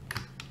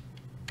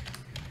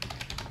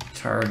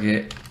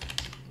target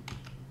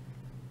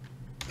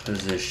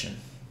position.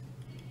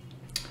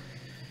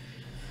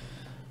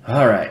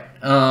 All right.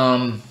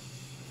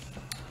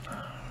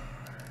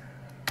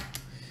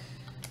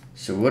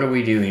 So what do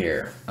we do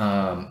here?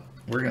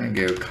 We're going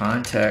to go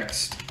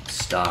context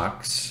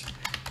stocks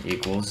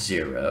equals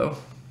 0.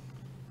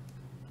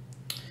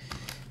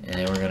 And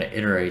then we're going to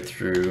iterate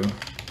through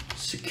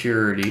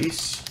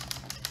securities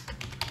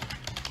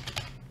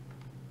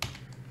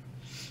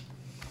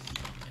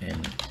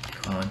and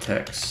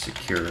context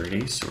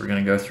security. So we're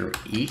going to go through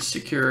each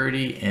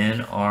security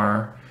in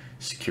our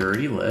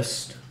security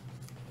list.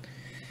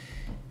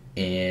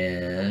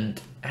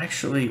 And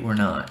actually, we're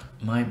not.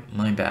 My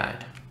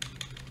bad.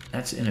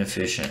 That's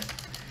inefficient.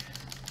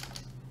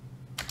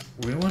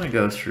 We want to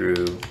go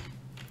through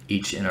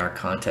each in our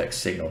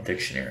context signal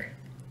dictionary.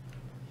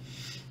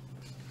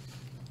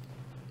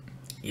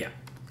 Yeah,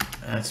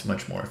 that's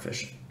much more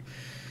efficient.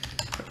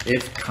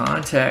 If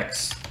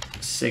context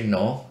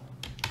signal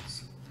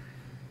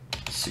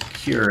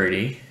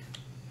security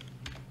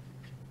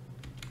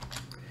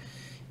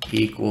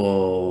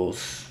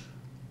equals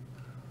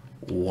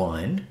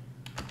 1,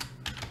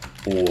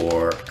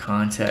 or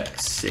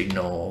context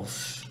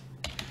signals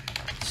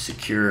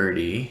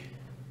security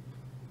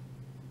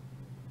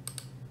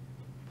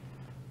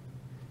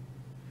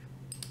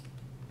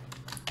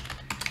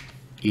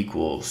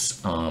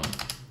equals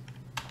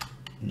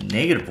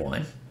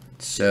 -1.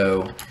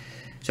 So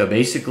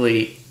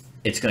basically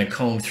it's going to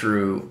comb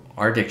through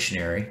our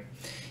dictionary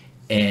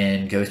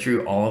and go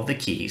through all of the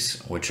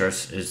keys, which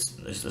is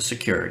the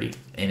security.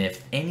 And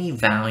if any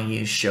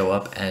values show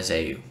up as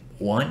a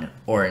 1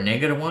 or a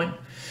 -1,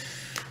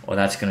 well,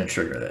 that's going to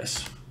trigger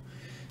this.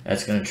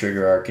 That's going to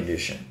trigger our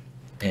condition.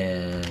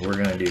 And we're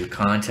going to do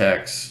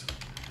context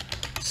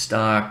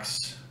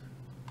stocks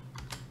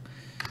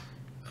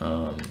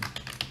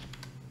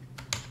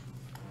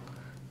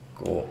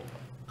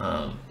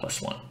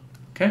 +1.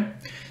 Okay,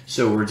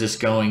 so we're just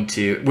going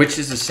to, which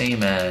is the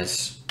same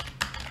as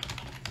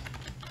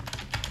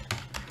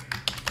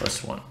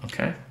 +1.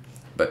 Okay,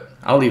 but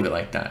I'll leave it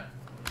like that.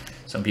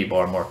 Some people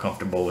are more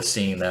comfortable with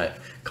seeing that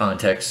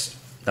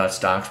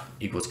context.stocks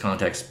equals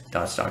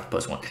context.stocks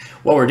 +1.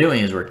 What we're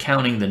doing is we're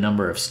counting the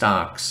number of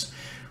stocks.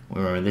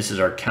 Remember, this is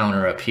our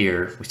counter up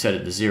here. We set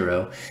it to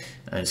 0.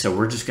 And so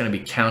we're just going to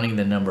be counting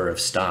the number of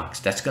stocks.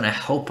 That's going to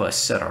help us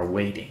set our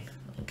weighting.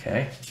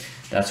 Okay,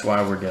 that's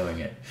why we're doing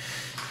it.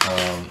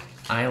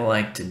 I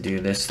like to do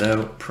this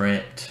though,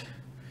 print,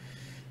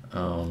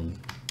 and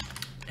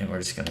we're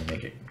just going to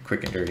make it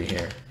quick and dirty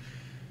here.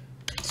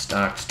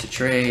 Stocks to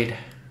trade.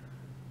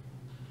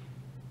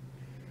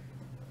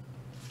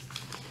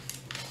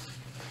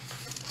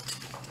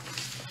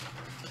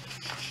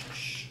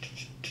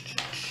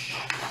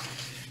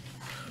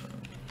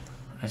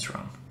 That's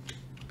wrong.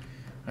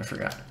 I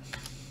forgot.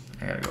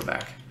 I gotta go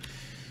back.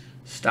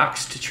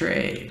 Stocks to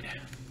trade.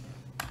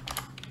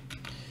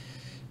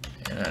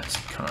 And that's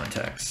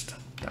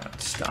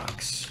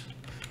context.stocks.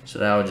 So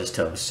that will just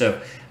tell us.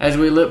 So as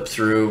we look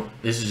through,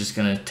 this is just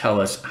going to tell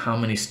us how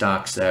many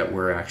stocks that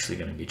we're actually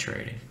going to be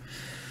trading.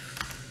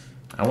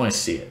 I want to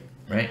see it,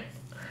 right?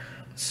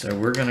 So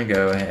we're going to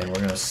go ahead and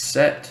we're going to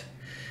set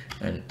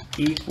an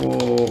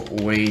equal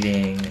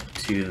weighting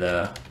to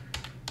the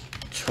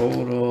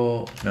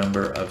total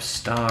number of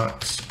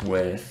stocks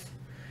with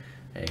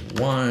a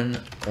 1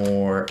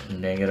 or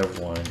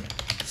 -1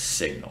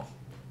 signal.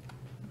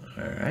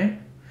 All right.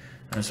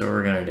 That's what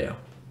we're going to do.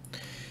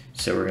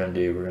 So we're going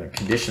to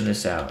condition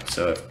this out.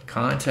 So if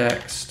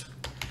context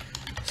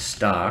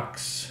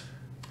stocks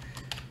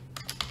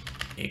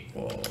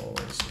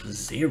equals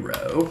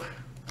 0,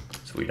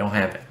 so we don't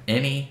have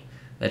any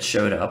that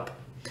showed up,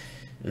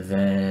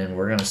 then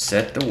we're going to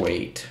set the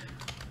weight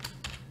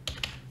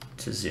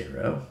to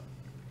 0.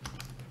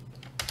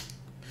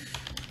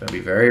 It's going to be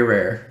very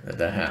rare that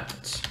that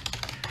happens.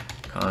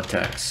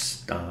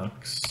 Context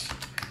stocks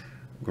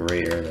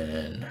greater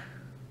than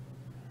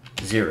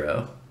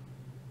 0.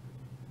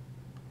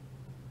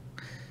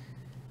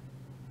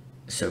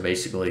 So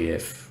basically,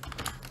 if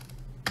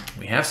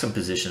we have some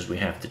positions we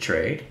have to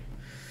trade,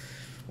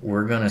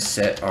 we're going to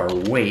set our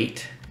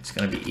weight. It's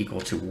going to be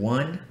equal to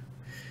 1,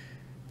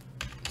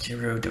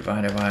 0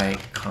 divided by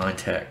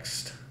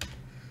context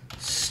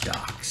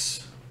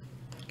stocks.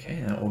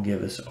 Okay, that will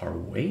give us our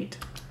weight.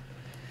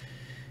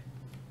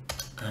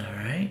 All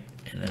right,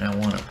 and then I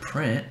want to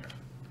print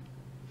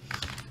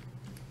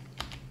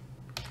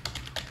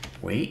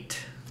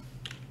weight.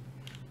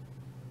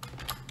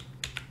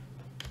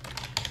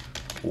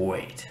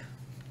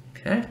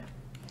 Okay,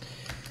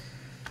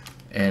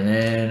 and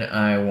then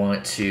I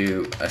want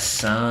to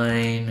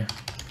assign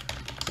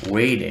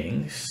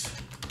weightings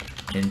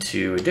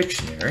into a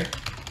dictionary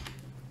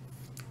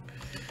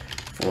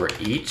for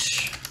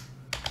each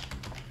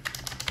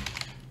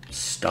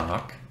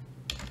stock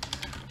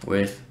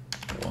with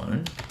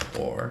 1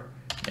 or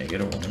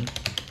 -1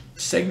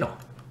 signal.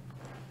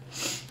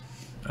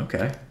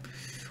 Okay,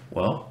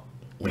 well,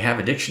 we have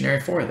a dictionary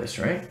for this,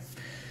 right?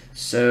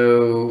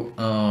 So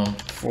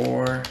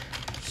for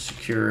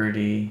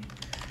security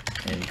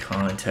and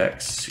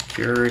context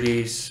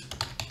securities,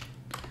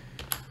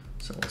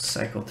 so we'll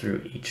cycle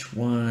through each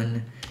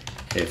one.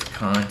 If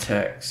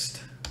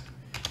context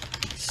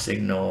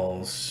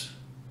signals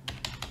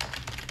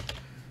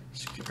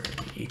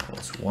security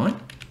equals 1,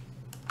 well,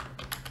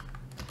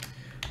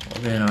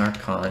 then our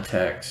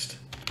context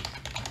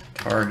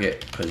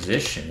target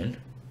position,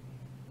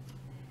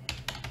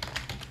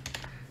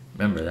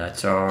 remember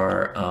that's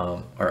our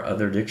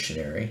other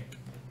dictionary,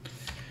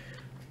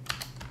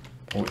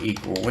 will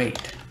equal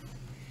weight.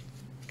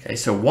 Okay,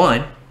 so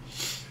 1,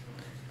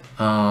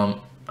 I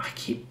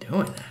keep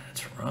doing that,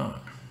 that's wrong.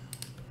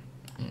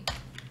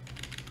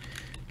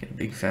 Get a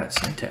big fat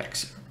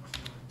syntax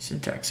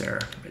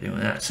error by doing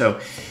that. So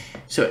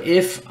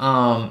if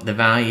the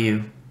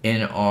value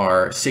in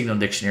our signal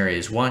dictionary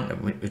is 1,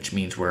 which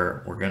means we're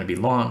going to be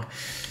long,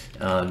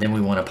 then we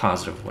want a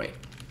positive weight,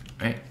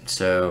 right?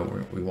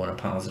 So we want a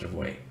positive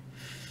weight.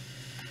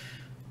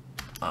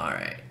 All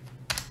right,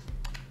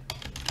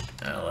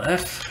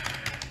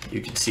 LF,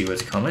 you can see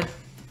what's coming.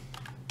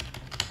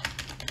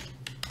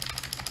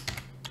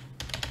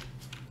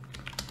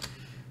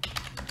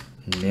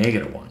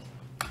 -1.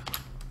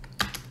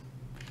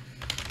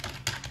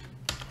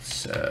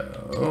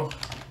 So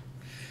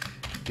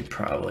you could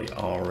probably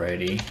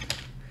already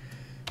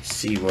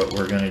see what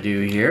we're going to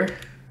do here.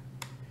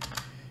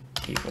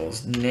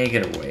 Equals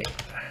 -weight.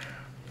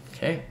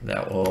 Okay,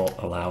 that will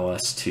allow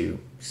us to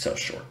sell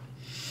short.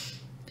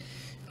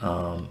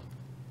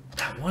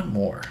 One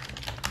more.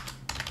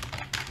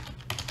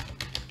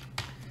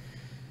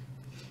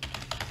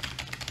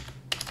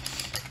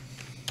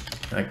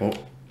 Like, well,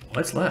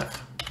 what's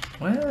left?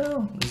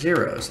 Well,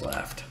 0's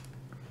left.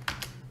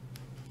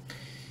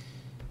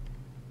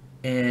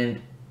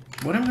 And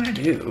what I'm going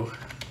to do,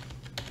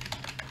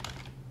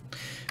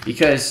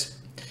 because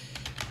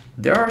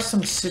there are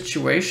some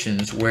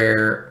situations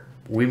where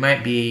we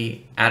might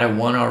be at a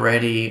 1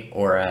 already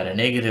or at a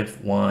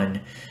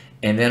 -1,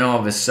 and then all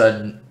of a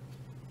sudden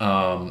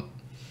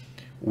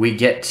we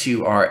get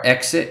to our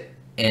exit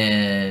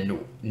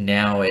and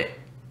now it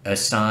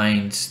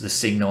assigns the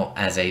signal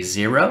as a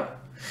 0.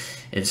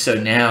 And so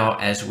now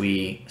as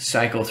we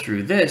cycle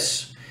through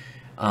this,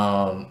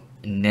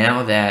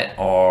 now that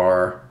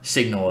our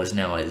signal is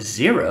now a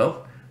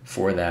 0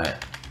 for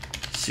that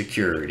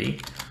security,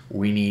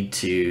 we need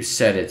to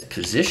set its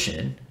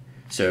position.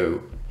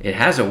 So it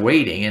has a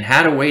weighting. It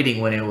had a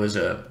weighting when it was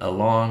a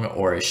long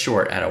or a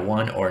short at a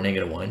 1 or a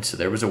 -1. So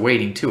there was a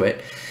weighting to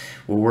it.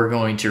 Well, we're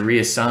going to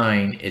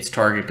reassign its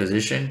target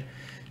position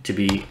to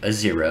be a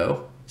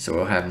 0. So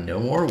we'll have no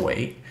more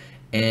weight.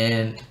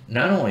 And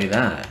not only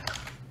that,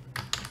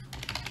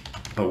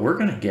 but we're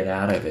going to get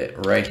out of it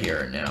right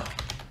here and now.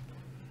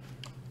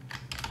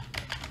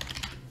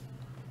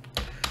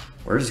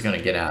 We're just going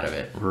to get out of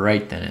it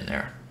right then and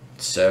there.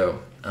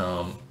 So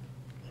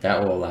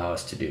that will allow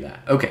us to do that.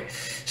 Okay,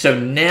 so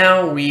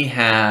now we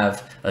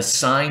have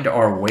assigned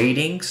our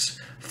weightings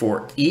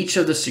for each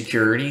of the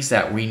securities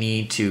that we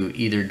need to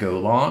either go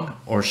long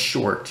or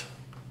short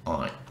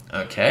on.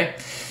 Okay,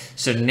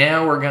 so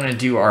now we're going to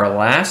do our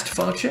last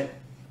function.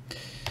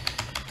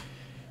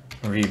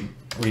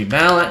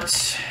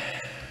 Rebalance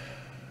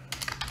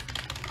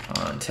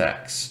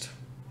context.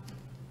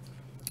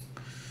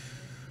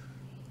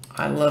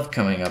 I love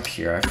coming up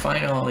here. I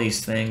find all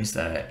these things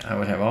that I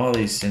would have all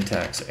these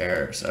syntax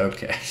errors.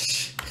 Okay.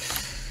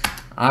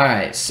 All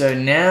right, so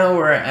now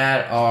we're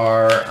at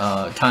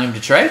our time to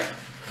trade,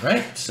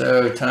 right?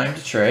 So time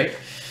to trade,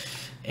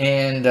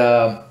 and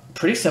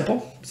pretty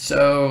simple.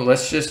 So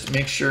let's just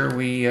make sure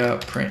we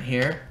print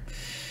here.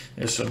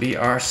 This will be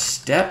our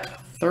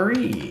step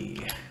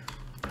 3,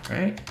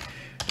 right?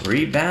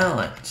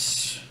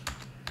 Rebalance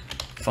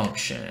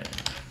function.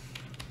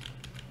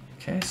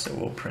 Okay, so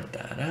we'll print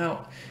that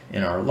out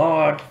in our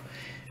log.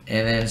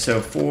 And then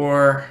so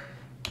for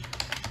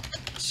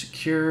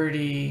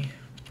security,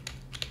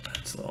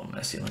 that's a little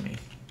messy. Let me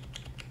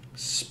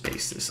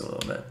space this a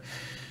little bit.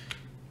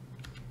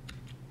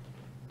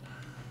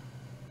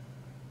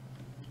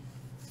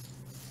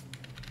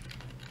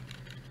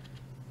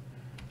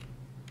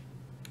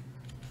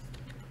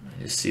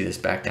 Just see this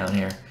back down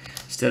here.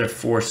 Instead of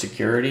for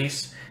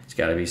securities, it's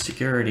got to be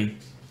security.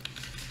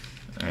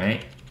 All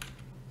right.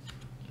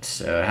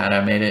 So had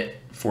I made it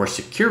for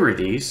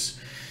securities,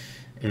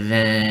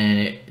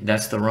 then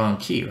that's the wrong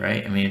key,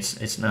 right? I mean,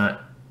 it's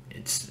not.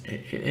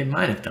 It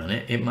might have done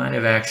it. It might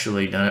have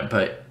actually done it,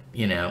 but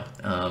you know,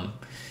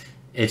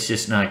 it's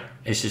just not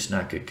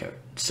good code.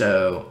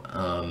 So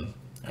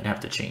I'd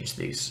have to change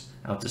these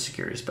out to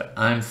securities, but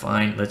I'm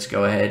fine. Let's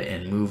go ahead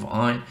and move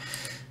on.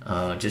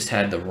 Just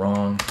had the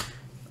wrong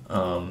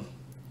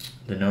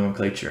the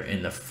nomenclature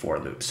in the for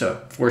loop.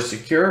 So for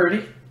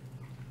security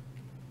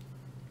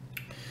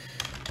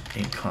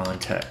in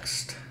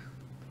context,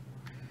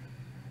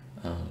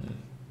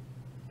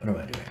 what do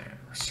I do here?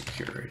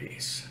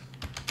 Securities.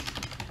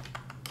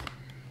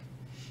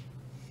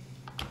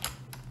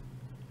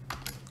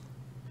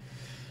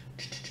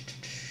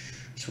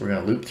 So we're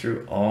going to loop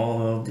through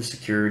all of the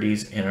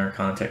securities in our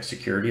context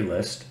security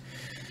list.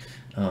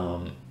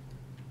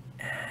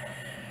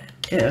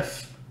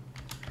 If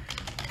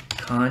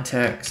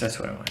context, that's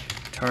what I want,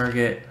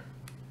 target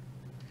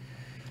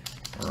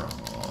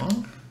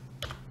wrong,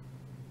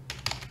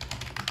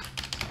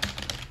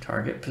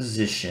 target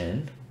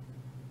position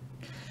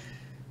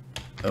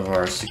of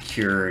our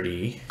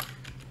security.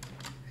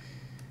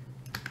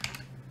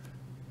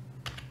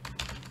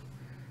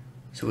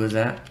 So what is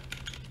that?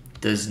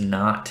 Does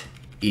not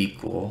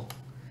equal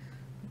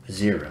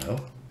 0.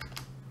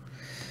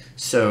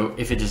 So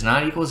if it does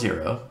not equal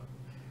 0,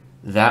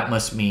 that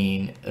must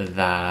mean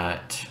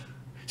that,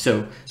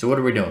 so what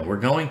are we doing? We're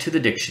going to the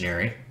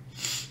dictionary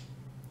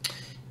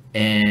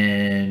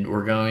and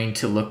we're going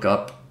to look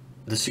up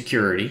the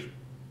security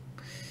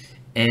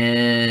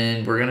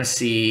and we're going to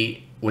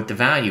see what the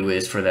value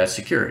is for that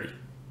security.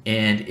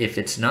 And if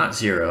it's not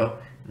 0,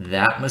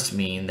 that must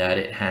mean that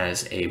it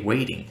has a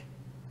weighting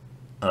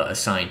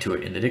assigned to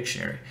it in the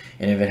dictionary.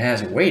 And if it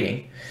has a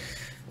weighting,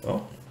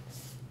 well,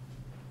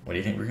 what do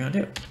you think we're going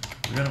to do?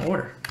 We're going to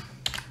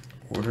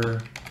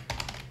order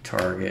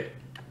target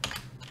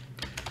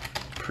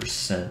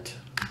percent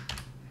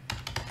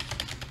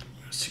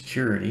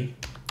security.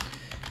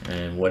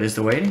 And what is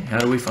the weighting? How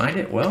do we find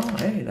it? Well,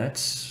 hey,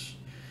 that's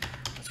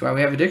why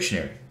we have a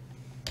dictionary.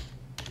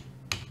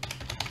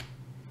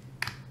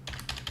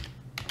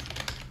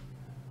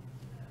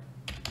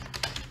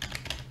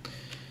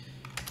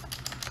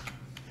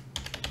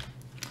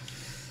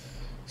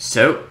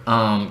 So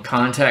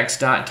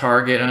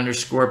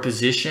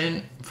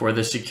context.target_position for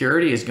the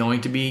security is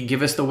going to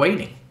give us the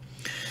weighting.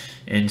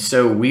 And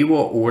so we will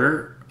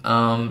order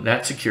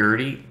that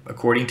security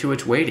according to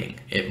its weighting.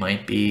 It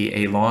might be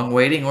a long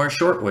weighting or a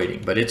short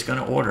weighting, but it's going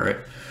to order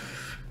it.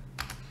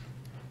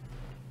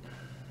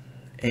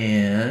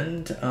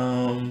 And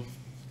I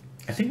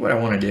think what I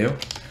want to do,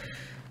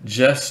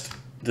 just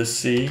to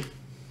see,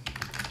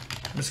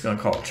 I'm just going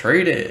to call it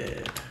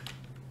traded.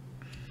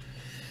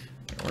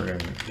 We're going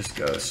to just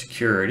go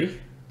security,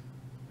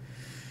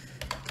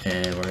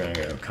 and we're going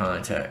to go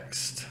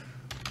context,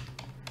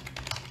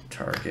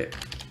 target,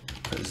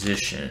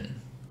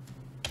 position,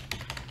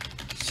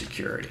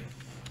 security.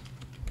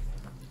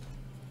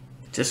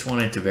 Just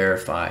wanted to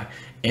verify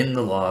in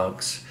the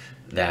logs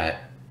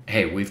that,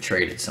 hey, we've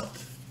traded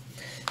something.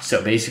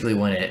 So basically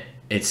when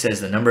it says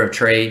the number of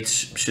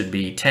trades should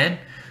be 10,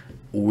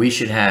 we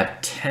should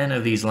have 10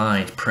 of these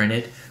lines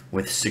printed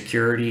with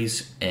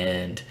securities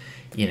and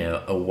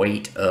a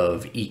weight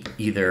of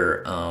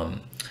either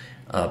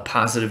a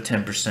positive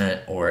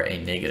 10% or a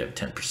negative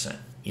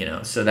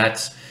 10%. So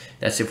that's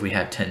if we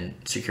have 10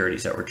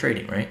 securities that we're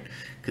trading, right?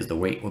 Because the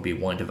weight will be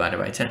 1 divided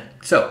by 10.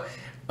 So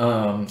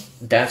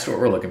that's what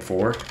we're looking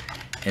for.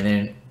 And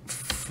then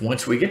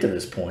once we get to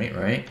this point,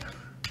 right,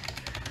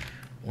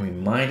 we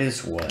might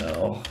as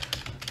well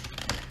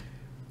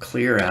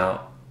clear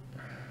out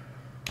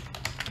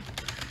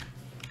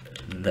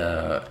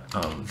the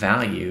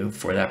value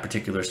for that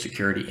particular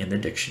security in the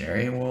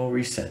dictionary, and we'll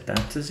reset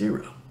that to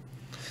 0.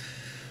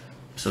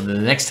 So the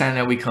next time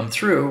that we come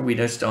through, we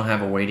just don't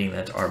have a weighting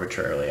that's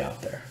arbitrarily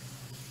out there.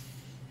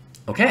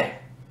 Okay,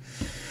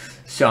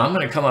 so I'm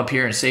going to come up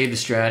here and save the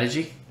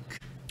strategy.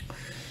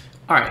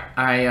 All right,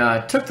 I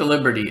took the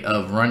liberty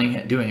of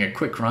doing a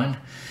quick run.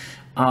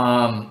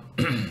 I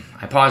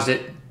paused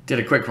it, did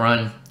a quick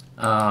run.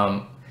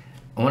 I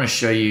want to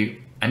show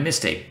you, I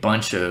missed a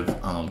bunch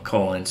of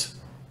colons.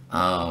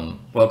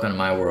 Welcome to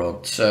my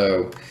world.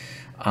 So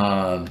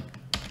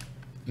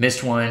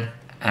missed one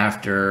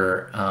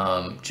after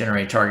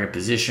generate target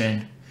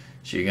position,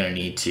 so you're going to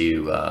need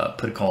to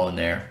put a colon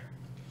there.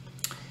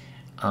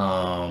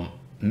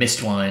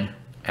 Missed one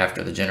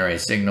after the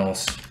generated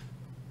signals,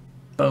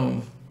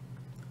 boom,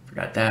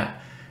 forgot that.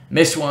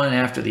 Missed one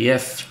after the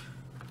if,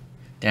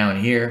 down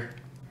here,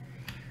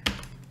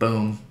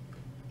 boom,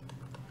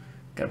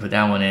 got to put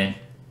that one in.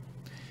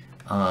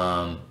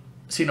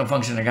 Signal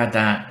function, I got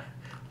that.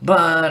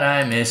 But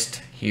I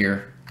missed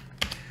here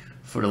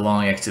for the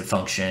long exit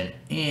function,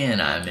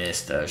 and I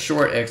missed the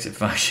short exit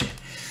function.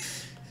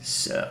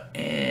 So,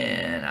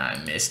 and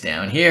I missed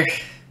down here.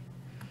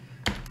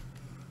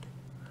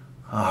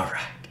 All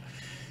right.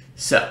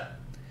 So,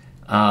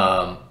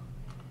 I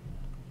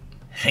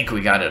think we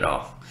got it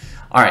all.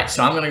 All right,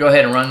 so I'm going to go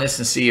ahead and run this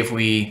and see if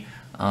we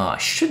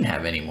shouldn't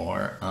have any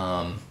more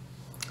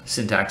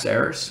syntax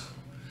errors.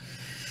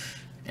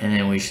 And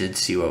then we should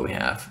see what we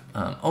have.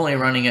 Only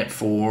running it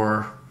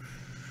for,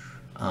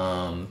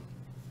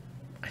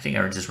 I think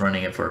I was just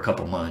running it for a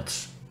couple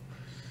months.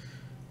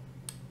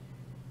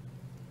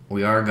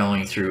 We are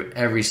going through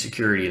every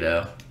security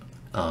though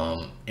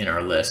in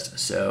our list,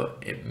 so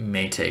it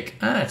may take,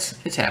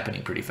 it's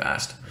happening pretty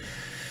fast.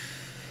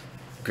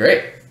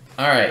 Great.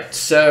 All right,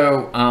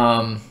 so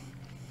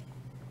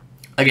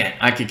again,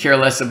 I could care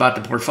less about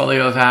the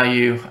portfolio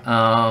value.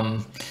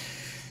 I'm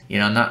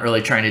not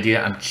really trying to do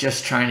that. I'm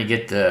just trying to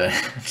get the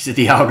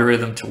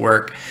algorithm to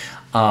work.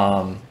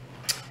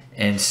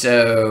 And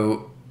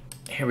so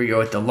here we go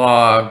with the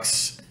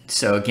logs.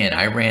 So again,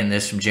 I ran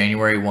this from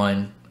January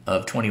 1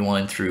 of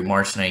 21 through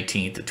March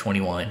 19th of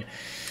 21.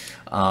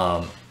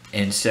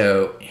 And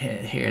so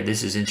here,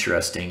 this is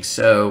interesting.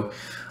 So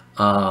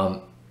I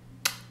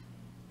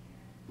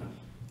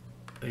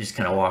just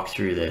kind of walk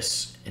through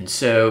this. And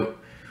so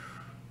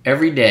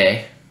every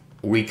day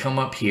we come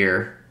up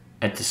here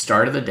at the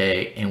start of the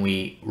day and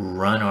we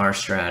run our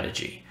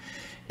strategy.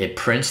 It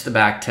prints the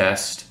back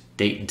test,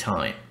 date and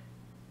time.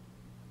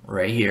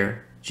 Right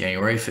here,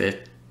 January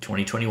 5th,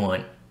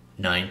 2021,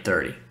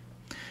 9:30.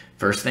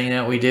 First thing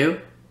that we do,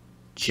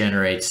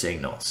 generate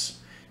signals.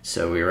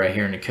 So we're right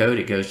here in the code,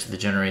 it goes to the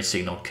generate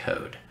signal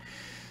code.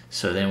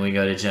 So then we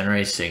go to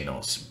generate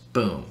signals.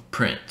 Boom,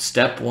 print.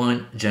 Step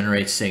 1,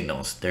 generate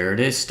signals. There it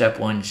is, step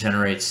 1,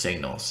 generate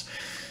signals.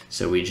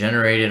 So we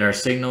generated our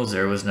signals,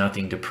 there was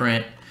nothing to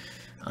print.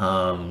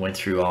 Went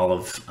through all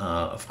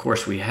of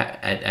course we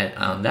had,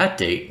 on that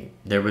date,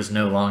 there was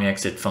no long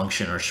exit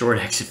function or short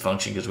exit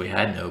function because we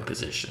had no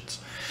positions.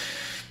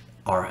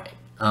 All right.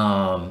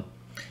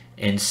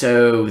 And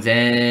so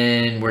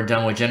then we're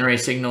done with generate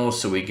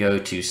signals. So we go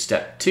to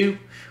step 2,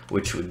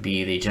 which would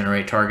be the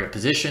generate target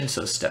position.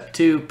 So step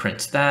 2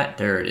 prints that.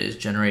 There it is,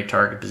 generate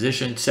target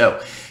position.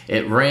 So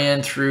it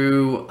ran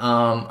through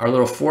our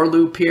little for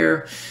loop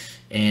here,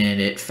 and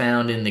it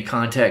found in the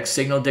context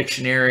signal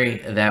dictionary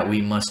that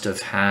we must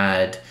have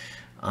had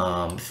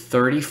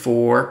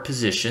 34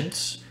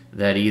 positions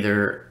that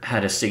either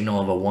had a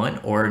signal of a 1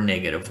 or a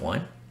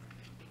 -1.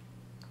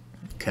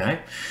 Okay.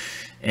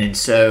 And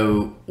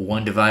so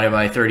 1 divided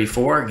by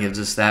 34 gives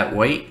us that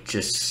weight,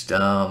 just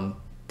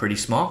pretty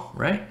small,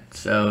 right?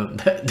 So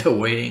the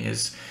weighting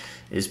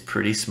is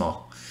pretty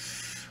small,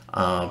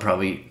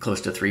 probably close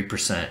to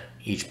 3%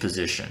 each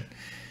position.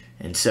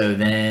 And so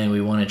then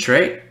we want to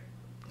trade.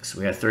 So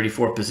we have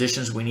 34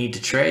 positions we need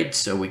to trade.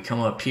 So we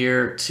come up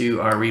here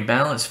to our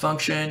rebalance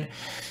function,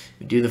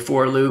 we do the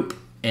for loop,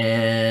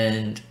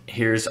 and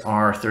here's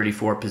our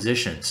 34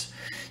 positions.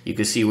 You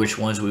can see which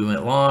ones we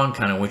went long,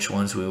 kind of which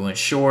ones we went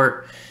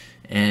short.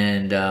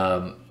 And,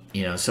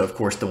 you know, so of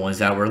course the ones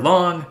that were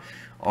long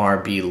are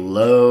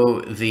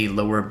below the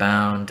lower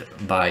bound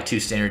by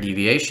 2 standard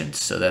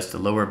deviations. So that's the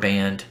lower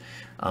band,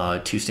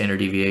 2 standard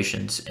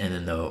deviations. And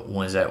then the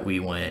ones that we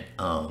went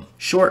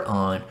short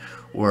on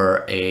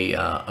were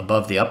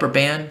above the upper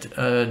band,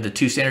 the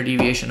 2 standard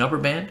deviation upper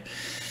band.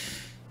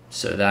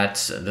 So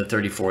that's the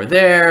 34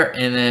 there.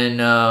 And then,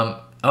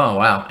 oh,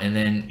 wow. And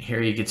then here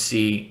you could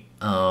see,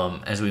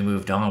 as we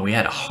moved on, we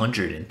had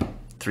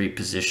 103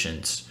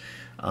 positions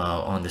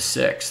on the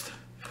 6th,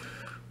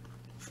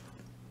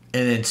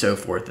 and then so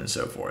forth and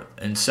so forth.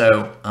 And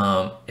so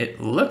it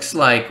looks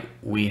like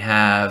we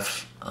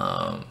have,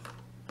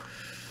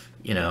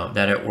 you know,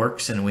 that it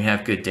works and we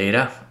have good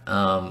data.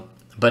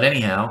 But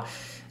anyhow,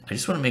 I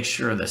just want to make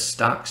sure the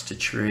stocks to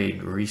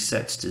trade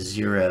resets to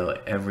 0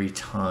 every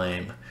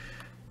time.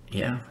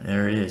 Yeah,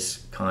 there it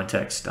is.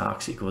 Context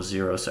stocks equals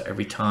 0. So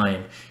every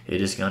time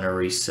it is going to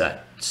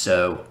reset.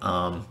 So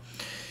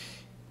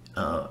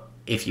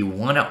if you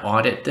want to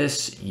audit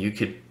this, you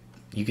could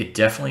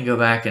definitely go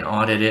back and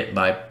audit it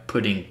by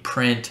putting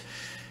print.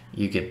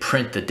 You can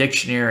print the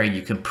dictionary.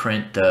 You can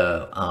print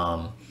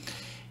the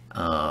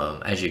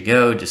as you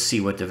go to see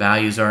what the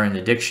values are in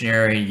the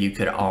dictionary. You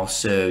could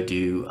also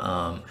do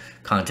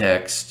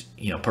context,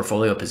 you know,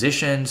 portfolio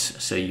positions,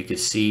 so you could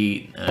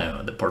see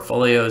the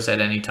portfolios at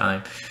any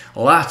time.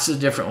 Lots of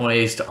different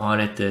ways to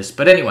audit this.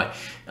 But anyway,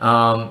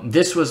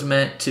 this was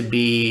meant to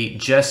be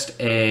just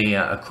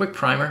a quick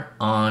primer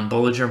on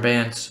Bollinger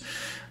Bands.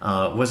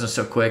 It wasn't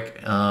so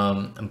quick,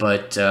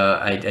 but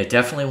I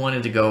definitely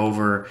wanted to go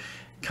over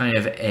kind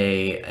of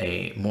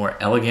a more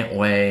elegant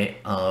way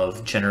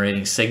of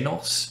generating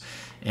signals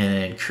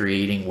and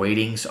creating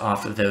weightings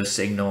off of those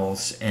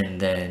signals, and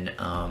then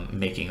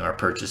making our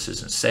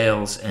purchases and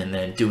sales, and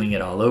then doing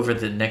it all over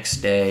the next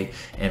day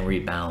and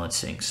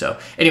rebalancing. So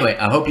anyway,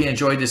 I hope you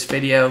enjoyed this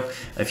video.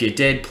 If you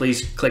did,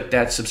 please click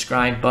that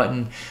subscribe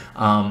button.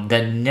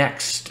 The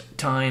next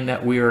time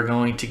that we are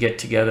going to get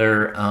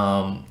together,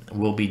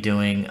 we'll be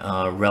doing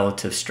a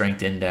relative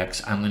strength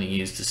index. I'm going to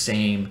use the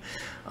same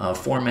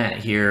format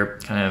here,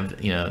 kind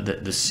of, you know,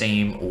 the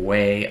same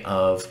way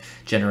of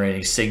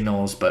generating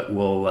signals, but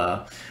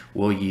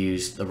we'll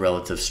use the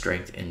relative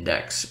strength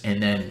index.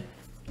 And then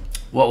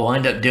what we'll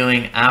end up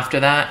doing after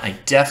that, I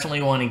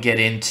definitely want to get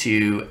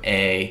into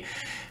a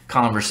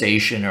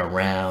conversation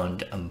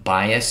around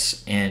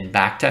bias and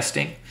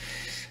backtesting.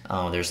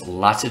 There's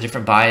lots of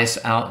different bias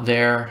out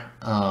there.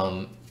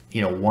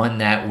 You know, one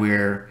that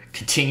we're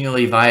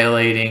continually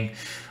violating,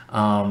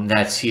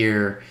 that's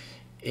here,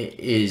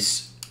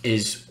 is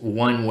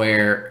one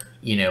where,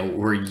 you know,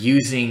 we're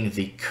using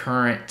the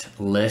current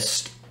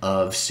list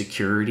of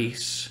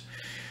securities,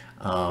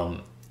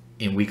 and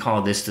we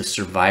call this the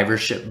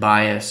survivorship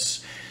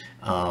bias.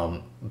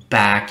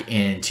 Back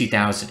in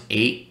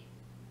 2008,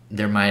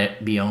 there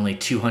might be only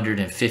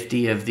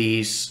 250 of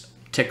these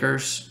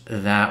tickers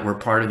that were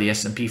part of the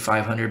S&P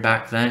 500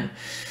 back then.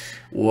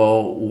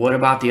 Well, what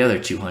about the other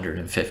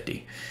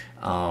 250?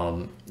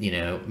 You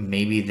know,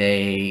 maybe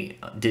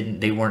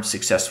they weren't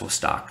successful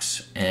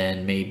stocks,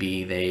 and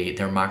maybe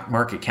their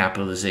market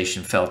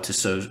capitalization fell to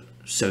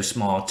so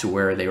small to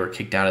where they were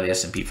kicked out of the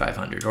S&P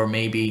 500, or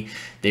maybe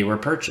they were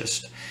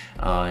purchased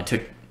and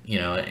took, you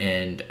know,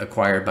 and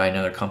acquired by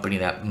another company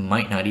that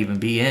might not even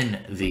be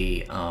in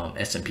the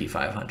S&P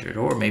 500,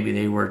 or maybe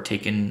they were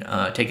taken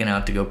out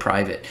to go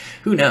private.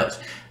 Who knows?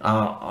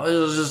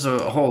 There's just a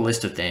whole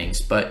list of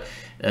things, but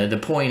the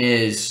point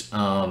is,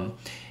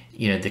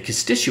 you know, the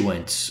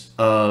constituents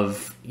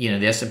of, you know,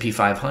 the S&P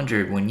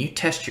 500, when you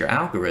test your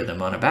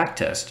algorithm on a back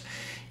test,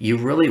 you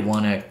really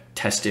want to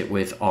test it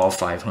with all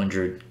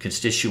 500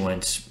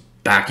 constituents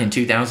back in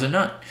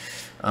 2009.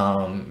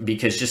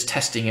 Because just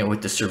testing it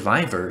with the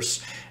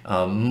survivors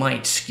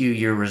might skew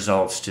your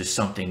results to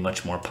something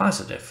much more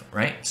positive,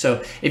 right?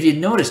 So if you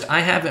noticed,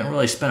 I haven't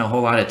really spent a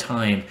whole lot of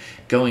time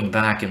going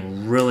back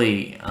and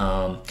really,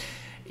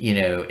 you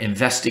know,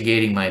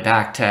 investigating my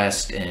back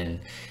test and,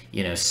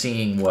 you know,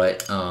 seeing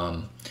what,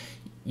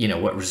 you know,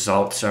 what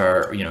results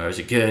are, you know, is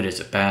it good, is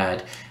it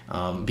bad?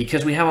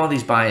 Because we have all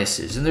these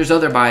biases, and there's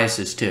other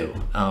biases too,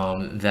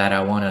 that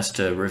I want us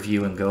to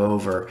review and go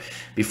over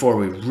before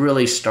we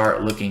really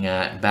start looking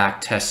at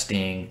back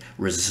testing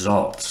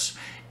results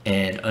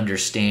and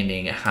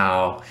understanding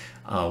how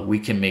we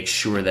can make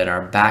sure that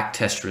our back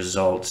test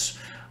results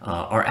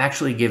are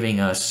actually giving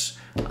us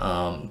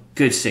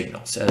good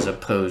signals, as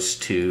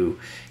opposed to,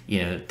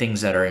 you know,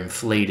 things that are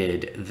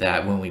inflated,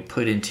 that when we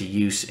put into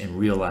use in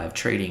real live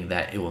trading,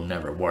 that it will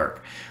never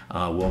work.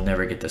 We'll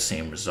never get the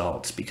same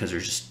results because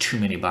there's just too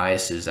many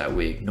biases that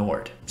we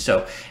ignored.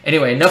 So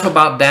anyway, enough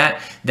about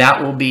that.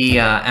 That will be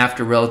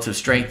after Relative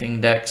Strength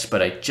Index,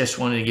 but I just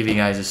wanted to give you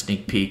guys a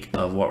sneak peek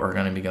of what we're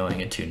going to be going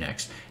into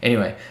next.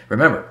 Anyway,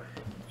 remember,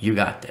 you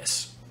got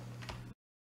this.